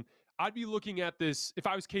Brooklyn, I'd be looking at this, if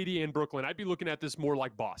I was KD and Brooklyn, I'd be looking at this more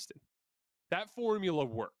like Boston. That formula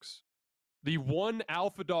works. The one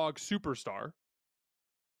alpha dog superstar,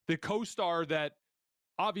 the co-star that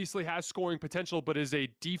obviously has scoring potential but is a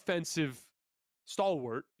defensive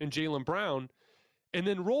stalwart in Jaylen Brown, and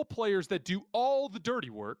then role players that do all the dirty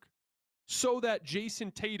work so that Jason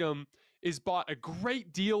Tatum is bought a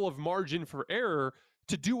great deal of margin for error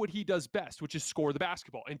to do what he does best, which is score the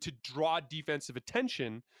basketball and to draw defensive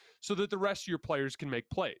attention so that the rest of your players can make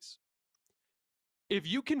plays. If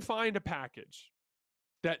you can find a package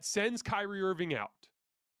that sends Kyrie Irving out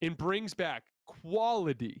and brings back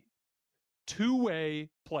quality two-way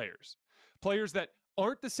players that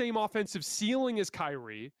aren't the same offensive ceiling as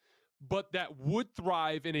Kyrie, but that would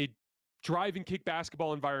thrive in a drive and kick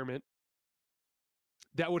basketball environment,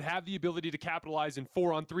 that would have the ability to capitalize in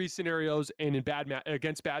 4-on-3 scenarios and in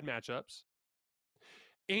against bad matchups,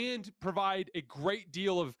 and provide a great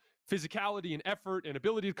deal of physicality and effort and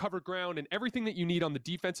ability to cover ground and everything that you need on the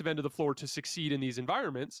defensive end of the floor to succeed in these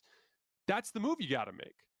environments. That's the move you got to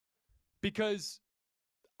make. Because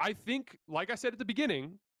I think, like I said at the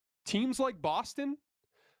beginning, teams like Boston,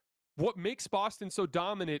 what makes Boston so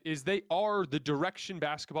dominant is they are the direction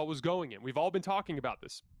basketball was going in. We've all been talking about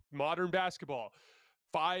this. Modern basketball,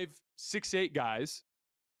 5, 6, 8 guys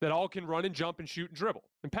that all can run and jump and shoot and dribble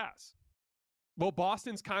and pass. Well,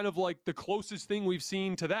 Boston's kind of like the closest thing we've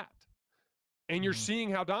seen to that. And you're seeing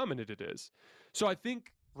how dominant it is. So I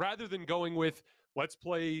think rather than going with, let's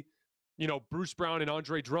play, Bruce Brown and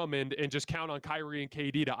Andre Drummond and just count on Kyrie and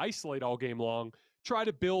KD to isolate all game long, try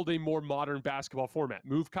to build a more modern basketball format.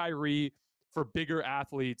 Move Kyrie for bigger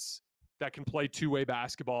athletes that can play two-way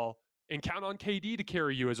basketball and count on KD to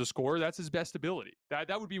carry you as a scorer. That's his best ability.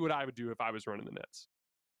 That would be what I would do if I was running the Nets.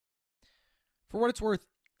 For what it's worth,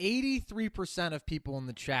 83% of people in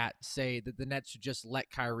the chat say that the Nets should just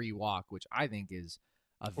let Kyrie walk, which I think is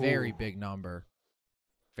a very big number.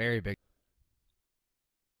 Very big.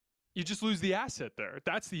 You just lose the asset there.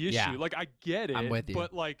 That's the issue. Yeah. Like, I get it. I'm with you.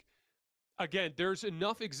 But, again, there's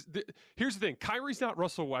enough. Here's the thing. Kyrie's not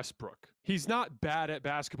Russell Westbrook. He's not bad at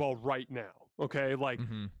basketball right now. Okay.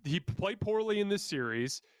 He played poorly in this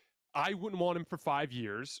series. I wouldn't want him for 5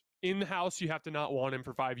 years. In the house, you have to not want him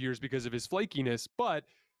for 5 years because of his flakiness. But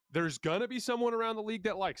there's going to be someone around the league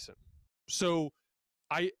that likes him. So,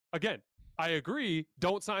 I agree.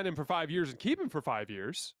 Don't sign him for 5 years and keep him for 5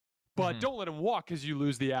 years. But don't let him walk because you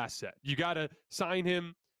lose the asset. You got to sign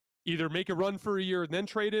him, either make a run for a year and then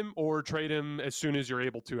trade him, or trade him as soon as you're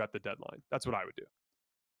able to at the deadline. That's what I would do.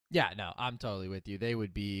 Yeah, no, I'm totally with you. They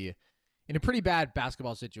would be in a pretty bad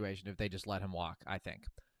basketball situation if they just let him walk, I think.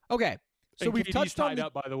 Okay, so and we've KD's touched on tied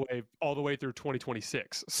up, by the way, all the way through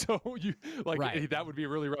 2026. So that would be a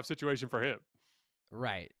really rough situation for him.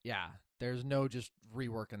 Right, yeah. There's no just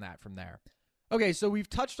reworking that from there. Okay, so we've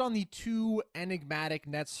touched on the two enigmatic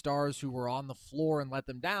Nets stars who were on the floor and let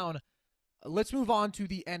them down. Let's move on to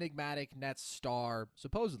the enigmatic Nets star,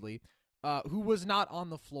 supposedly, who was not on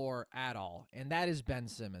the floor at all, and that is Ben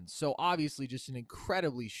Simmons. So obviously just an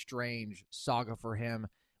incredibly strange saga for him.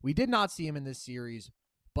 We did not see him in this series,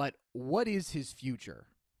 but what is his future?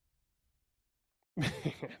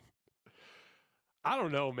 I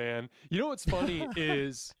don't know, man. You know what's funny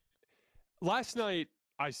is last night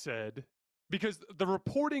I said, because the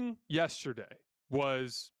reporting yesterday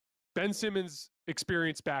was Ben Simmons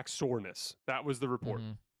experienced back soreness. That was the report.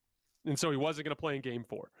 And so he wasn't going to play in game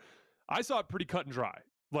 4. I saw it pretty cut and dry.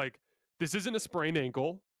 This isn't a sprained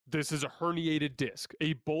ankle. This is a herniated disc,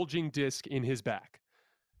 a bulging disc in his back.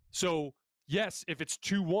 So, yes, if it's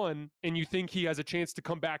 2-1 and you think he has a chance to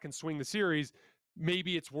come back and swing the series,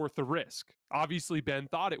 maybe it's worth the risk. Obviously, Ben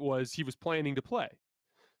thought it was. He was planning to play.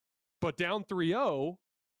 But down 3-0,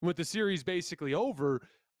 with the series basically over,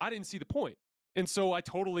 I didn't see the point. And so I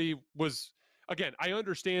totally was, again, I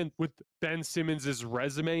understand with Ben Simmons'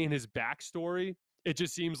 resume and his backstory, it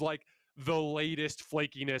just seems like the latest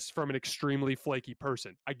flakiness from an extremely flaky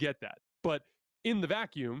person. I get that. But in the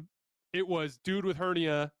vacuum, it was dude with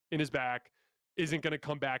hernia in his back isn't going to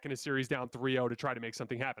come back in a series down 3-0 to try to make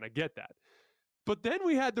something happen. I get that. But then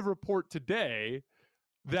we had the report today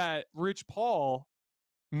that Rich Paul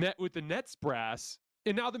met with the Nets brass,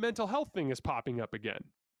 and now the mental health thing is popping up again.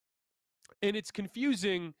 And it's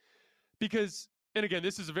confusing because, and again,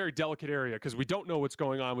 this is a very delicate area because we don't know what's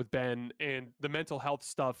going on with Ben, and the mental health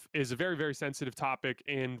stuff is a very, very sensitive topic,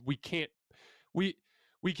 and we can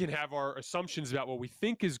have our assumptions about what we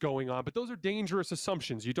think is going on, but those are dangerous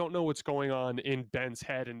assumptions. You don't know what's going on in Ben's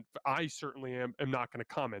head, and I certainly am not going to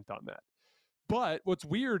comment on that. But what's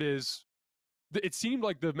weird is it seemed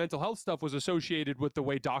like the mental health stuff was associated with the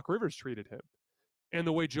way Doc Rivers treated him, and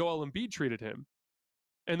the way Joel Embiid treated him,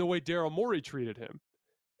 and the way Daryl Morey treated him,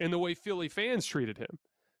 and the way Philly fans treated him.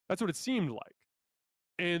 That's what it seemed like.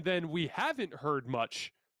 And then we haven't heard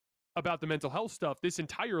much about the mental health stuff this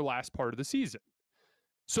entire last part of the season.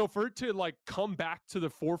 So for it to come back to the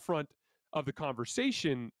forefront of the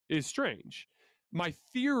conversation is strange. My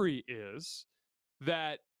theory is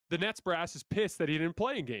that the Nets brass is pissed that he didn't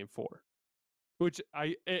play in game 4,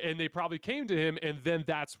 and they probably came to him, and then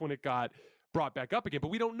that's when it got brought back up again.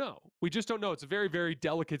 But we don't know. We just don't know. It's a very, very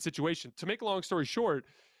delicate situation. To make a long story short,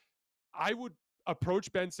 I would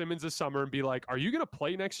approach Ben Simmons this summer and be like, are you going to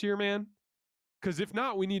play next year, man? Because if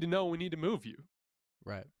not, we need to know, we need to move you.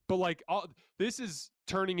 Right. But like this is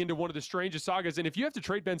turning into one of the strangest sagas. And if you have to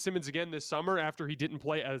trade Ben Simmons again this summer after he didn't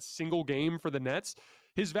play a single game for the Nets,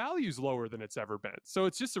 his value's lower than it's ever been. So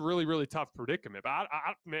it's just a really, really tough predicament. But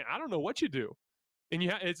man, I don't know what you do. And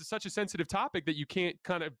it's such a sensitive topic that you can't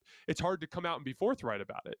it's hard to come out and be forthright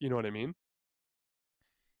about it. You know what I mean?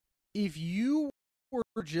 If you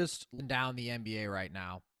were just down the NBA right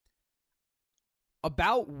now,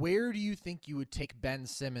 about where do you think you would take Ben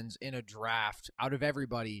Simmons in a draft out of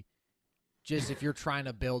everybody, just if you're trying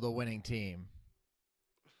to build a winning team?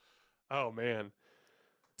 Oh, man.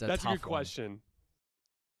 That's a good question.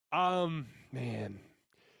 Man.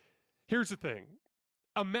 Here's the thing.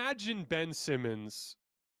 Imagine Ben Simmons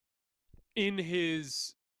in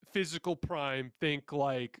his physical prime, think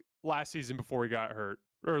like last season before he got hurt,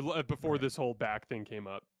 or before this whole back thing came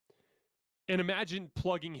up. And imagine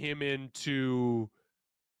plugging him into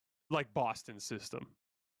like Boston's system,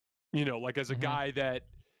 like as a guy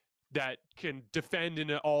that can defend in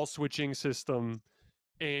an all switching system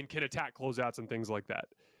and can attack closeouts and things like that.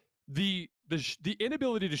 The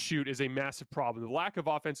inability to shoot is a massive problem. The lack of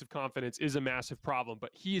offensive confidence is a massive problem,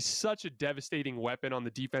 but he is such a devastating weapon on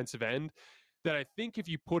the defensive end that I think if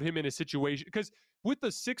you put him in a situation, because with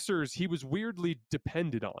the Sixers, he was weirdly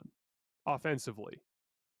depended on offensively.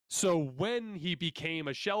 So when he became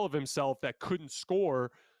a shell of himself that couldn't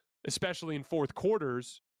score, especially in fourth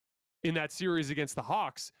quarters in that series against the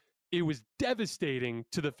Hawks, it was devastating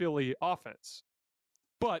to the Philly offense.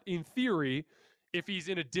 But in theory, if he's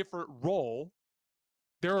in a different role,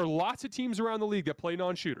 there are lots of teams around the league that play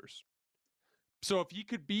non-shooters. So if he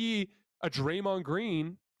could be a Draymond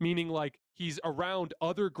Green, meaning like he's around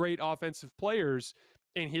other great offensive players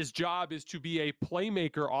and his job is to be a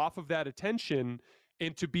playmaker off of that attention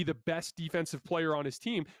and to be the best defensive player on his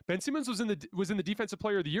team. Ben Simmons was in the Defensive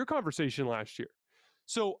Player of the Year conversation last year.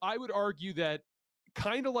 So I would argue that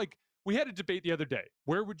kind of like we had a debate the other day.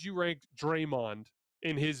 Where would you rank Draymond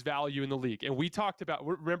in his value in the league? And we talked about,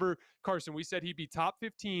 remember, Carson, we said he'd be top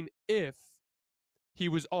 15 if he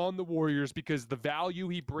was on the Warriors because the value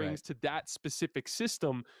he brings to that specific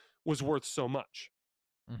system was worth so much.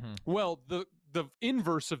 Mm-hmm. Well, the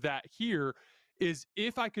inverse of that here is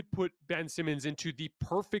if I could put Ben Simmons into the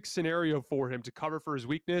perfect scenario for him to cover for his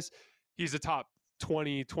weakness, he's a top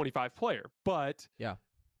 20, 25 player. But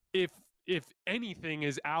if anything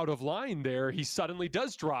is out of line there, he suddenly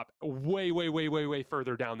does drop way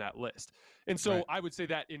further down that list. And so I would say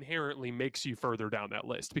that inherently makes you further down that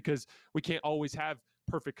list because we can't always have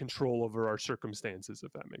perfect control over our circumstances,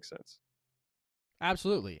 if that makes sense.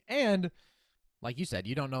 Absolutely. And like you said,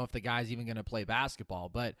 you don't know if the guy's even going to play basketball,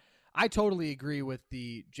 but I totally agree with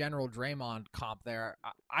the general Draymond comp there.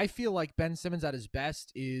 I feel like Ben Simmons at his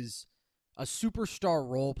best is a superstar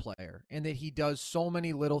role player and that he does so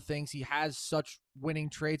many little things. He has such winning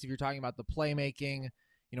traits if you're talking about the playmaking,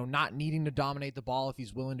 not needing to dominate the ball if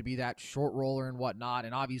he's willing to be that short roller and whatnot.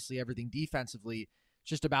 And obviously everything defensively, it's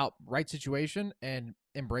just about right situation and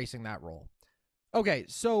embracing that role. Okay,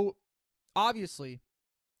 so obviously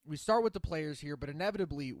we start with the players here, but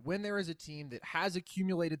inevitably when there is a team that has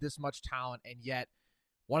accumulated this much talent and yet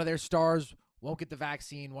one of their stars won't get the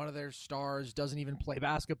vaccine, one of their stars doesn't even play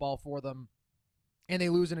basketball for them, and they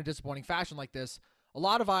lose in a disappointing fashion like this, a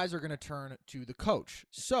lot of eyes are going to turn to the coach.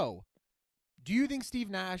 So, do you think Steve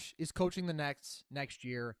Nash is coaching the Nets next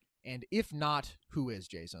year? And if not, who is,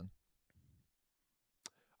 Jason?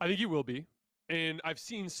 I think he will be. And I've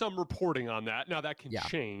seen some reporting on that. Now, that can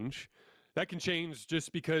change. That can change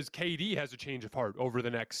just because KD has a change of heart over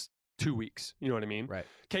the next 2 weeks. You know what I mean? Right.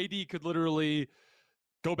 KD could literally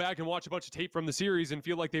go back and watch a bunch of tape from the series and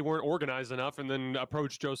feel like they weren't organized enough and then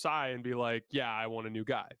approach Joe Tsai and be like, yeah, I want a new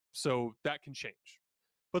guy. So that can change.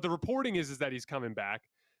 But the reporting is that he's coming back.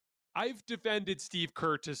 I've defended Steve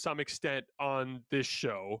Kerr to some extent on this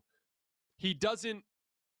show. He doesn't,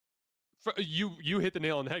 you hit the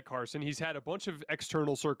nail on the head, Carson. He's had a bunch of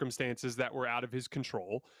external circumstances that were out of his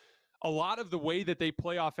control. A lot of the way that they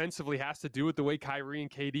play offensively has to do with the way Kyrie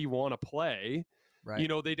and KD want to play. Right.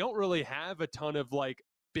 They don't really have a ton of like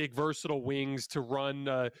big versatile wings to run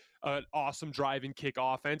an awesome drive and kick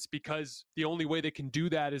offense because the only way they can do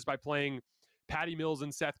that is by playing Patty Mills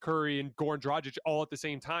and Seth Curry and Goran Dragic all at the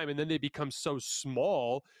same time. And then they become so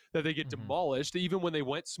small that they get demolished. Even when they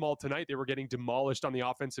went small tonight, they were getting demolished on the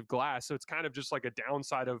offensive glass. So it's kind of just like a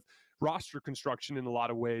downside of roster construction in a lot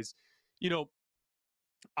of ways.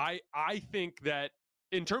 I think that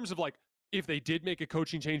in terms of like, if they did make a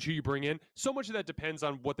coaching change, who you bring in, so much of that depends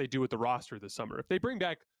on what they do with the roster this summer. If they bring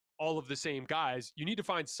back all of the same guys, you need to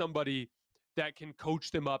find somebody that can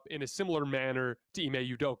coach them up in a similar manner to Ime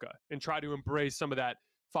Udoka and try to embrace some of that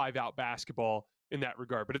 5-out basketball in that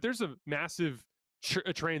regard. But if there's a massive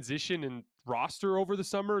transition in roster over the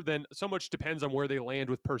summer, then so much depends on where they land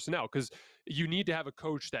with personnel, because you need to have a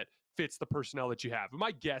coach that fits the personnel that you have. But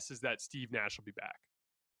my guess is that Steve Nash will be back.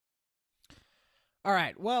 All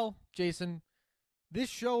right. Well, Jason, this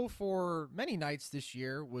show for many nights this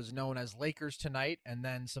year was known as Lakers Tonight, and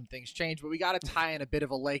then some things changed, but we got to tie in a bit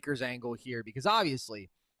of a Lakers angle here because obviously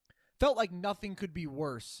felt like nothing could be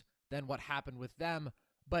worse than what happened with them.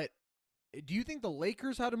 But do you think the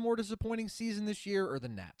Lakers had a more disappointing season this year or the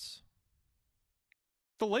Nets?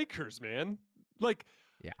 The Lakers, man. Like,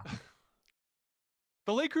 yeah.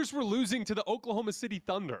 The Lakers were losing to the Oklahoma City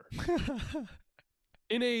Thunder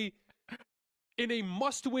in a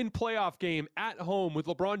must-win playoff game at home with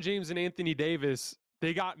LeBron James and Anthony Davis.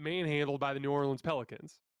 They got manhandled by the New Orleans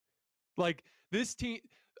Pelicans. Like, this team,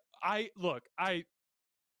 I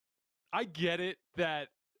get it that,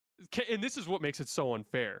 and this is what makes it so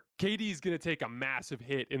unfair. KD is going to take a massive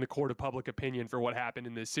hit in the court of public opinion for what happened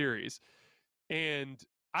in this series. And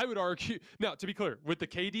I would argue, now, to be clear, with the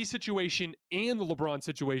KD situation and the LeBron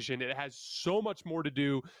situation, it has so much more to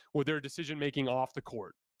do with their decision-making off the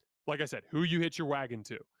court. Like I said, who you hitch your wagon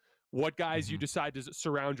to, what guys you decide to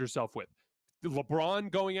surround yourself with. LeBron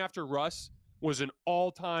going after Russ was an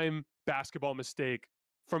all-time basketball mistake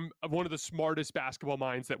from one of the smartest basketball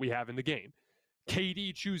minds that we have in the game.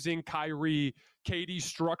 KD choosing Kyrie, KD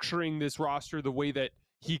structuring this roster the way that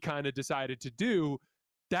he kind of decided to do,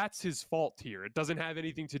 that's his fault here. It doesn't have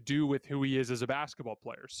anything to do with who he is as a basketball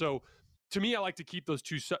player. So to me, I like to keep those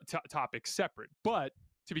two topics separate. But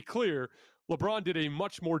to be clear, LeBron did a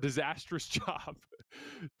much more disastrous job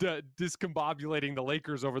discombobulating the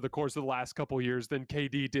Lakers over the course of the last couple of years than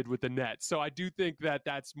KD did with the Nets. So I do think that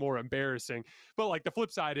that's more embarrassing. But like the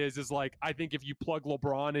flip side is like, I think if you plug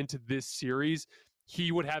LeBron into this series,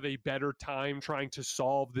 he would have a better time trying to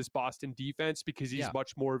solve this Boston defense because he's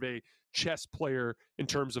much more of a chess player in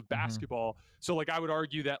terms of basketball. So like, I would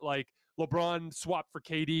argue that like LeBron swapped for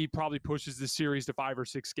KD probably pushes this series to 5 or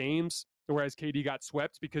 6 games, whereas KD got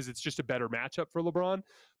swept because it's just a better matchup for LeBron.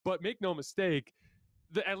 But make no mistake,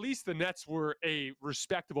 at least the Nets were a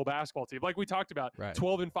respectable basketball team. Like we talked about,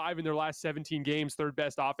 12-5 in their last 17 games, 3rd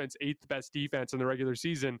best offense, 8th best defense in the regular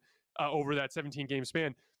season over that 17-game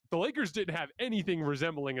span. The Lakers didn't have anything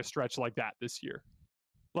resembling a stretch like that this year.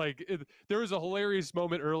 Like there was a hilarious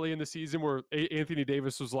moment early in the season where Anthony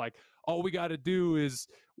Davis was like, all we got to do is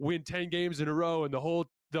win 10 games in a row and the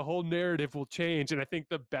whole narrative will change. And I think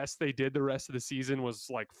the best they did the rest of the season was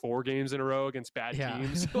like 4 games in a row against bad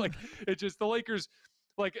teams. Like it just, the Lakers,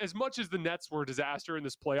 like as much as the Nets were a disaster in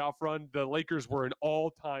this playoff run, the Lakers were an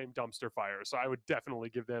all-time dumpster fire. So I would definitely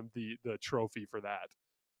give them the trophy for that.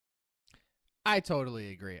 I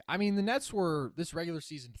totally agree. I mean, the Nets were this regular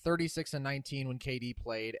season 36-19 when KD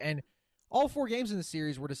played, and all 4 games in the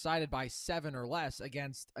series were decided by 7 or less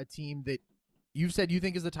against a team that you've said you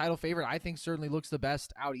think is the title favorite. I think certainly looks the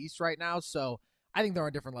best out east right now, so I think they're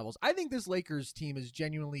on different levels. I think this Lakers team is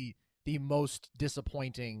genuinely the most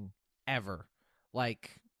disappointing ever.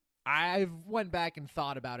 Like, I've went back and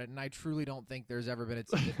thought about it, and I truly don't think there's ever been a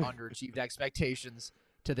team that underachieved expectations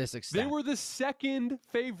to this extent. They were the 2nd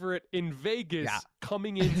favorite in Vegas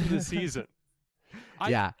coming into the season.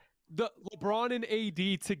 The LeBron and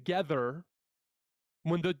AD together,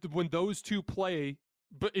 when those two play,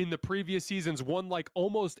 but in the previous seasons, won like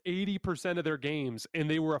almost 80% of their games, and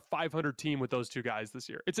they were a 500 team with those two guys this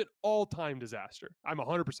year. It's an all-time disaster. I'm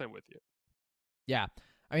 100% with you. Yeah.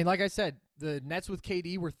 I mean, like I said, the Nets with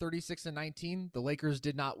KD were 36-19. The Lakers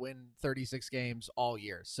did not win 36 games all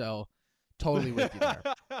year. So totally with you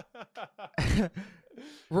there.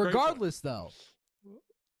 Regardless, though,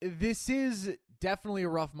 this is definitely a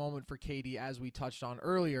rough moment for KD, as we touched on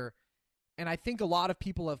earlier. And I think a lot of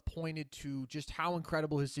people have pointed to just how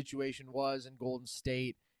incredible his situation was in Golden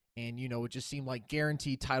State. And, you know, it just seemed like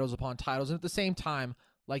guaranteed titles upon titles. And at the same time,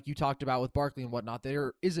 like you talked about with Barkley and whatnot,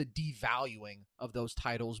 there is a devaluing of those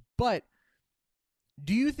titles. But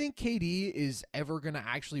do you think KD is ever going to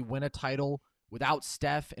actually win a title without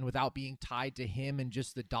Steph and without being tied to him and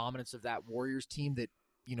just the dominance of that Warriors team that,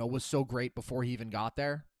 you know, was so great before he even got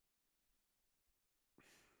there?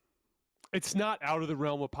 It's not out of the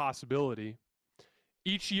realm of possibility.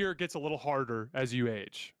 Each year it gets a little harder as you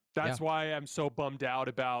age. That's why I'm so bummed out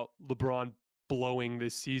about LeBron blowing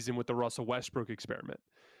this season with the Russell Westbrook experiment.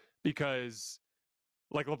 Because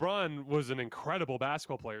like LeBron was an incredible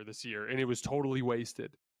basketball player this year and it was totally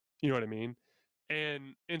wasted. You know what I mean?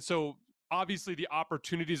 And so obviously the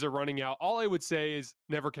opportunities are running out. All I would say is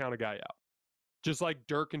never count a guy out. just like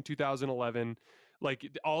Dirk in 2011. Like,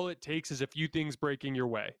 all it takes is a few things breaking your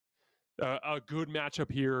way. A good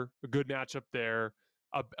matchup here, a good matchup there,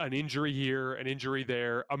 an injury here, an injury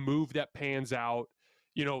there, a move that pans out.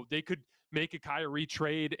 You know, they could make a Kyrie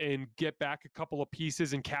trade and get back a couple of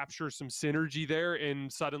pieces and capture some synergy there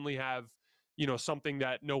and suddenly have, you know, something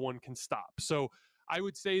that no one can stop. So I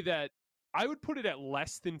would say that I would put it at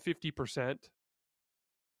less than 50%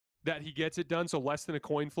 that he gets it done, so less than a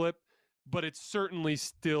coin flip, but it's certainly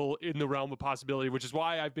still in the realm of possibility, which is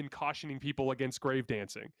why I've been cautioning people against grave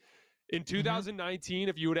dancing. In 2019,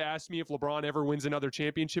 if you would have asked me if LeBron ever wins another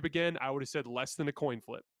championship again, I would have said less than a coin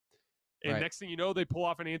flip. And next thing you know, they pull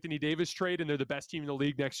off an Anthony Davis trade and they're the best team in the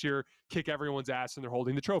league next year, kick everyone's ass, and they're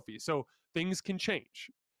holding the trophy. So things can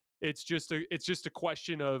change. It's just a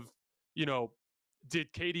question of, you know,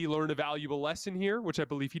 did KD learn a valuable lesson here, which I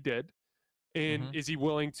believe he did? And is he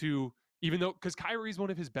willing to, even though, because Kyrie's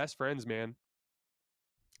one of his best friends, man.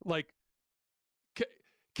 Like,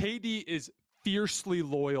 KD is fiercely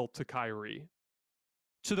loyal to Kyrie,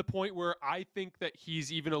 to the point where I think that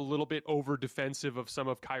he's even a little bit over defensive of some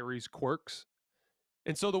of Kyrie's quirks.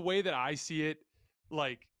 And so the way that I see it,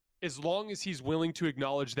 like, as long as he's willing to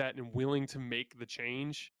acknowledge that and willing to make the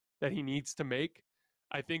change that he needs to make,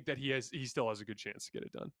 I think that he still has a good chance to get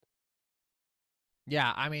it done.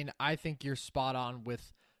 Yeah, I mean, I think you're spot on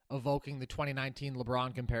with evoking the 2019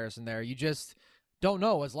 LeBron comparison there. You just don't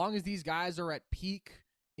know. As long as these guys are at peak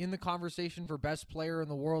in the conversation for best player in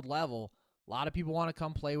the world level, a lot of people want to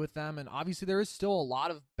come play with them. And obviously there is still a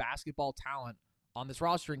lot of basketball talent on this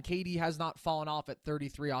roster. And KD has not fallen off at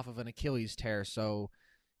 33 off of an Achilles tear. So,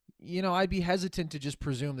 you know, I'd be hesitant to just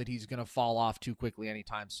presume that he's going to fall off too quickly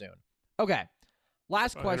anytime soon. Okay,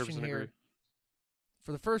 last question here. Agree.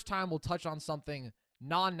 For the first time, we'll touch on something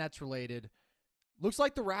non-Nets related. Looks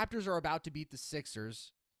like the Raptors are about to beat the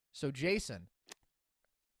Sixers. So, Jason,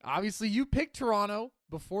 obviously you picked Toronto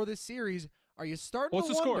before this series. Are you starting What's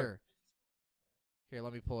to the wonder? score? Here,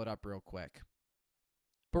 let me pull it up real quick.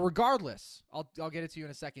 But regardless, I'll get it to you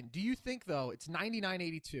in a second. Do you think, though, it's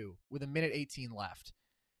 99-82 with a minute 18 left?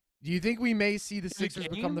 Do you think we may see the Sixers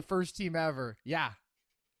become the first team ever? Yeah.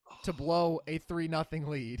 To blow a 3-0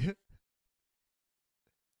 lead.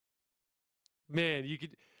 Man, you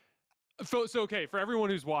could. So okay, for everyone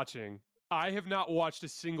who's watching, I have not watched a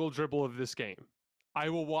single dribble of this game. I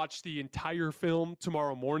will watch the entire film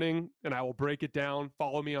tomorrow morning, and I will break it down.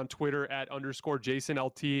 Follow me on Twitter at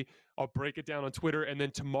 _JasonLT. I'll break it down on Twitter, and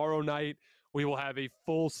then tomorrow night we will have a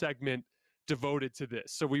full segment devoted to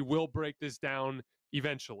this. So we will break this down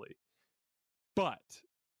eventually. But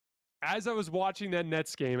as I was watching that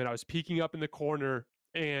Nets game, and I was peeking up in the corner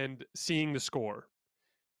and seeing the score,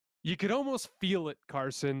 you could almost feel it,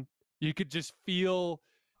 Carson. You could feel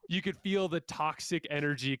the toxic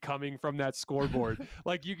energy coming from that scoreboard.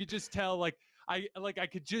 Like, you could just tell, I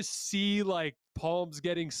could just see, like, palms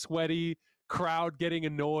getting sweaty, crowd getting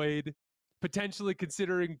annoyed, potentially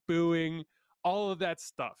considering booing, all of that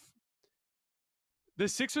stuff. The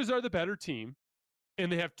Sixers are the better team,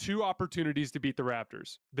 and they have 2 opportunities to beat the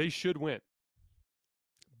Raptors. They should win.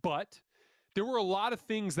 But there were a lot of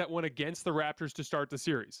things that went against the Raptors to start the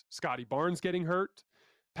series. Scotty Barnes getting hurt,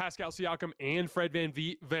 Pascal Siakam and Fred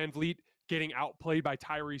VanVleet getting outplayed by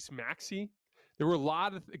Tyrese Maxey. There were a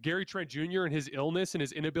lot of Gary Trent Jr. and his illness and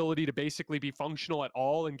his inability to basically be functional at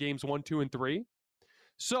all in games 1, 2, and 3.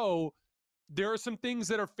 So there are some things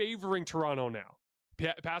that are favoring Toronto now.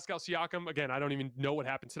 Pascal Siakam, again, I don't even know what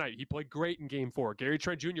happened tonight. He played great in game 4. Gary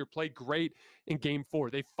Trent Jr. played great in game 4.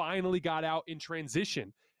 They finally got out in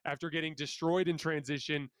transition after getting destroyed in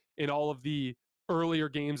transition in all of the earlier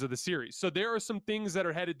games of the series. So there are some things that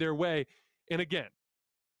are headed their way. And again,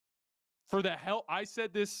 for the health, I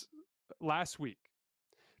said this last week,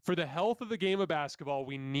 for the health of the game of basketball,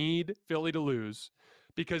 we need Philly to lose,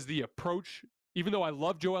 because the approach, even though I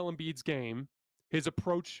love Joel Embiid's game, his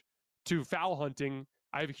approach to foul hunting,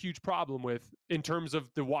 I have a huge problem with in terms of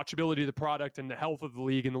the watchability of the product and the health of the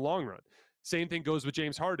league in the long run. Same thing goes with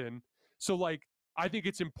James Harden. So, like, I think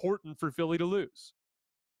it's important for Philly to lose.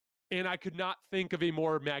 And I could not think of a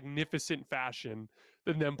more magnificent fashion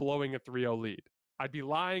than them blowing a 3-0 lead. I'd be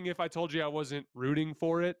lying if I told you I wasn't rooting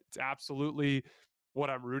for it. It's absolutely what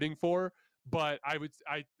I'm rooting for. But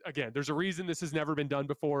again, there's a reason this has never been done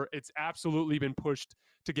before. It's absolutely been pushed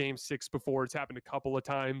to game 6 before. It's happened a couple of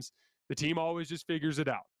times. The team always just figures it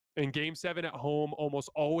out. And game 7 at home almost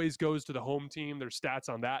always goes to the home team. There's stats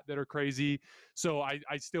on that are crazy. So I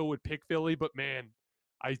still would pick Philly, but man,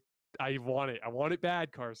 I want it. I want it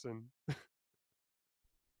bad, Carson.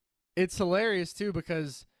 It's hilarious, too,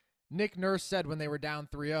 because Nick Nurse said when they were down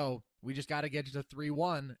 3-0, We just got to get to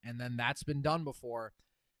 3-1, and then that's been done before.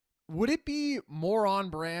 Would it be more on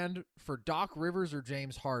brand for Doc Rivers or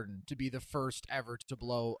James Harden to be the first ever to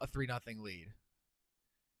blow a 3-0 lead?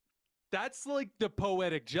 That's like the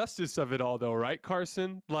poetic justice of it all, though, right,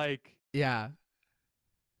 Carson? Yeah.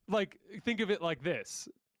 Think of it like this.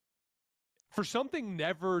 For something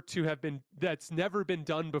that's never been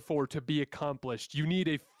done before to be accomplished, you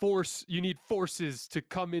need forces to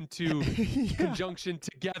come into conjunction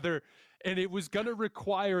together. And it was going to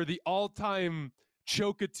require the all-time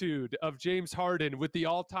chokitude of James Harden with the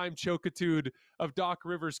all-time chokitude of Doc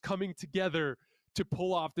Rivers coming together to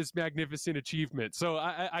pull off this magnificent achievement. So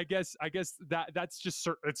I guess that's just,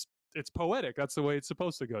 it's poetic. That's the way it's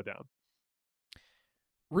supposed to go down.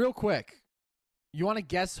 Real quick, you want to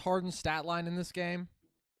guess Harden's stat line in this game?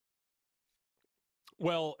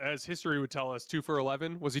 Well, as history would tell us, 2 for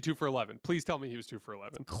 11. Was he 2 for 11? Please tell me he was 2 for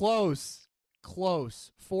 11. Close.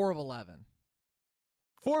 4 of 11.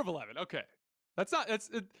 4 of 11. Okay.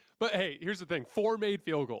 But hey, here's the thing. 4 made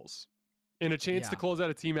field goals and a chance to close out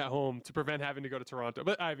a team at home to prevent having to go to Toronto.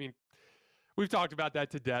 But I mean, we've talked about that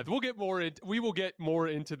to death. We will get more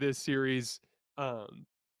into this series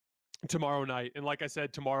tomorrow night. And like I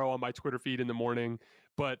said, tomorrow on my Twitter feed in the morning.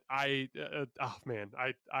 But I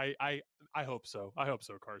hope so. I hope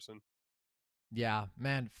so, Carson. Yeah,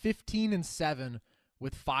 man, 15-7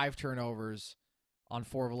 with 5 turnovers on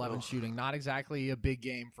 4 of 11 shooting. Not exactly a big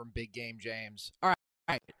game from Big Game James. All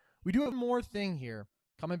right. We do have more thing here.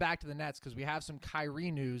 Coming back to the Nets because we have some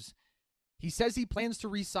Kyrie news. He says he plans to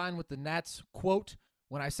re-sign with the Nets. Quote,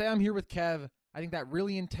 "When I say I'm here with Kev, I think that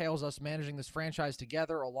really entails us managing this franchise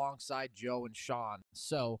together alongside Joe and Sean."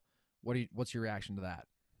 So what's your reaction to that?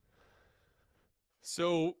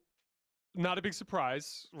 So, not a big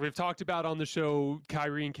surprise. We've talked about on the show,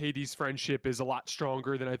 Kyrie and KD's friendship is a lot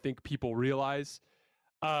stronger than I think people realize.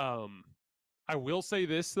 I will say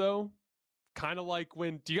this, though. Kind of like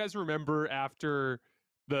do you guys remember after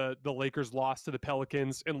the Lakers lost to the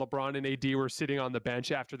Pelicans and LeBron and AD were sitting on the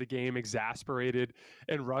bench after the game, exasperated,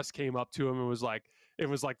 and Russ came up to him and was like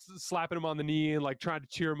slapping him on the knee and like trying to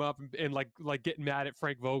cheer him up and like getting mad at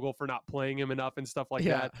Frank Vogel for not playing him enough and stuff like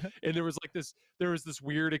that. And there was this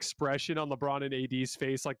weird expression on LeBron and AD's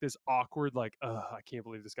face, like this awkward, like, I can't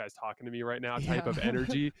believe this guy's talking to me right now type of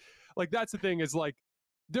energy. Like, that's the thing, is like,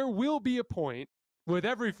 there will be a point with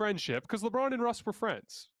every friendship, because LeBron and Russ were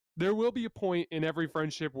friends. There will be a point in every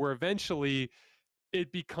friendship where eventually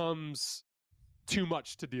it becomes too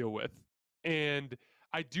much to deal with. And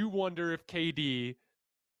I do wonder if KD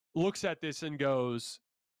looks at this and goes,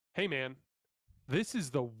 "Hey man, this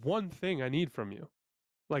is the one thing I need from you.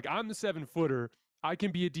 Like, I'm the 7-footer. I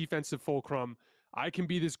can be a defensive fulcrum. I can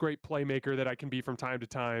be this great playmaker that I can be from time to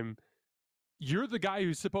time. You're the guy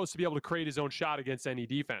who's supposed to be able to create his own shot against any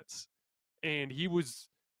defense." And he was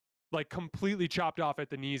like completely chopped off at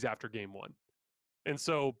the knees after game 1. And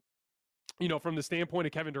so, from the standpoint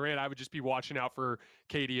of Kevin Durant, I would just be watching out for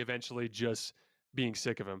KD eventually just being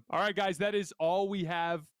sick of him. All right, guys, that is all we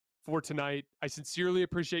have for tonight. I sincerely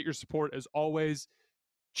appreciate your support as always.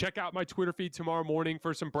 Check out my Twitter feed tomorrow morning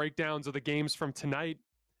for some breakdowns of the games from tonight.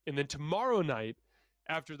 And then tomorrow night,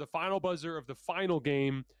 after the final buzzer of the final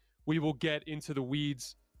game, we will get into the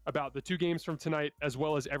weeds about the 2 games from tonight, as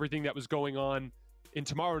well as everything that was going on in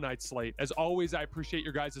tomorrow night's slate. As always, I appreciate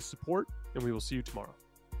your guys' support, and we will see you tomorrow.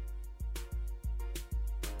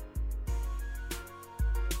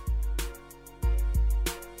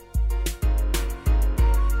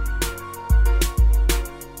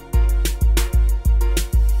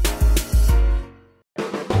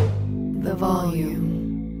 The volume.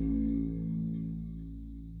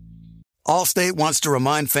 Allstate wants to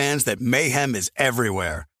remind fans that mayhem is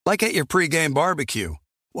everywhere, like at your pregame barbecue.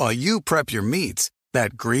 While you prep your meats,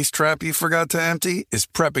 that grease trap you forgot to empty is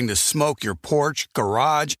prepping to smoke your porch,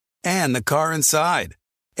 garage, and the car inside.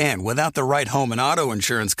 And without the right home and auto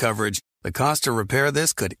insurance coverage, the cost to repair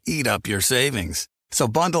this could eat up your savings. So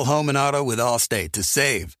bundle home and auto with Allstate to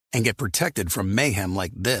save and get protected from mayhem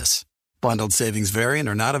like this. Bundled savings vary and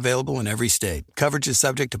are not available in every state. Coverage is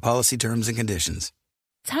subject to policy terms and conditions.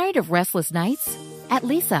 Tired of restless nights? At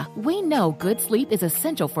Lisa, we know good sleep is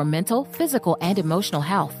essential for mental, physical, and emotional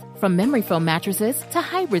health. From memory foam mattresses to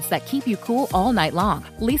hybrids that keep you cool all night long,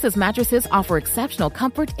 Lisa's mattresses offer exceptional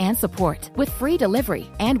comfort and support with free delivery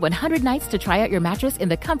and 100 nights to try out your mattress in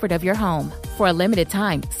the comfort of your home. For a limited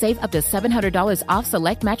time, save up to $700 off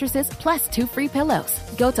select mattresses plus 2 free pillows.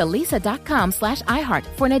 Go to lisa.com/iHeart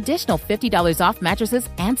for an additional $50 off mattresses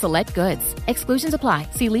and select goods. Exclusions apply.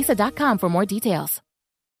 See lisa.com for more details.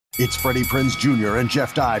 It's Freddie Prinze Jr. and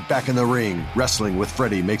Jeff Dye back in the ring. Wrestling with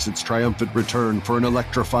Freddie makes its triumphant return for an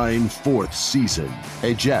electrifying 4th season.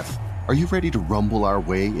 Hey, Jeff, are you ready to rumble our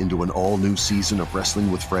way into an all-new season of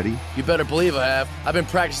Wrestling with Freddie? You better believe I have. I've been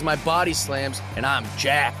practicing my body slams, and I'm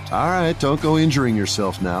jacked. All right, don't go injuring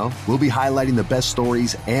yourself now. We'll be highlighting the best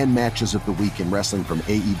stories and matches of the week in wrestling from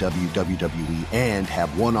AEW, WWE, and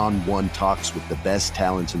have one-on-one talks with the best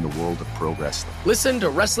talents in the world of pro wrestling. Listen to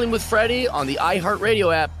Wrestling with Freddie on the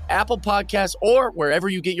iHeartRadio app, Apple Podcasts, or wherever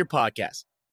you get your podcasts.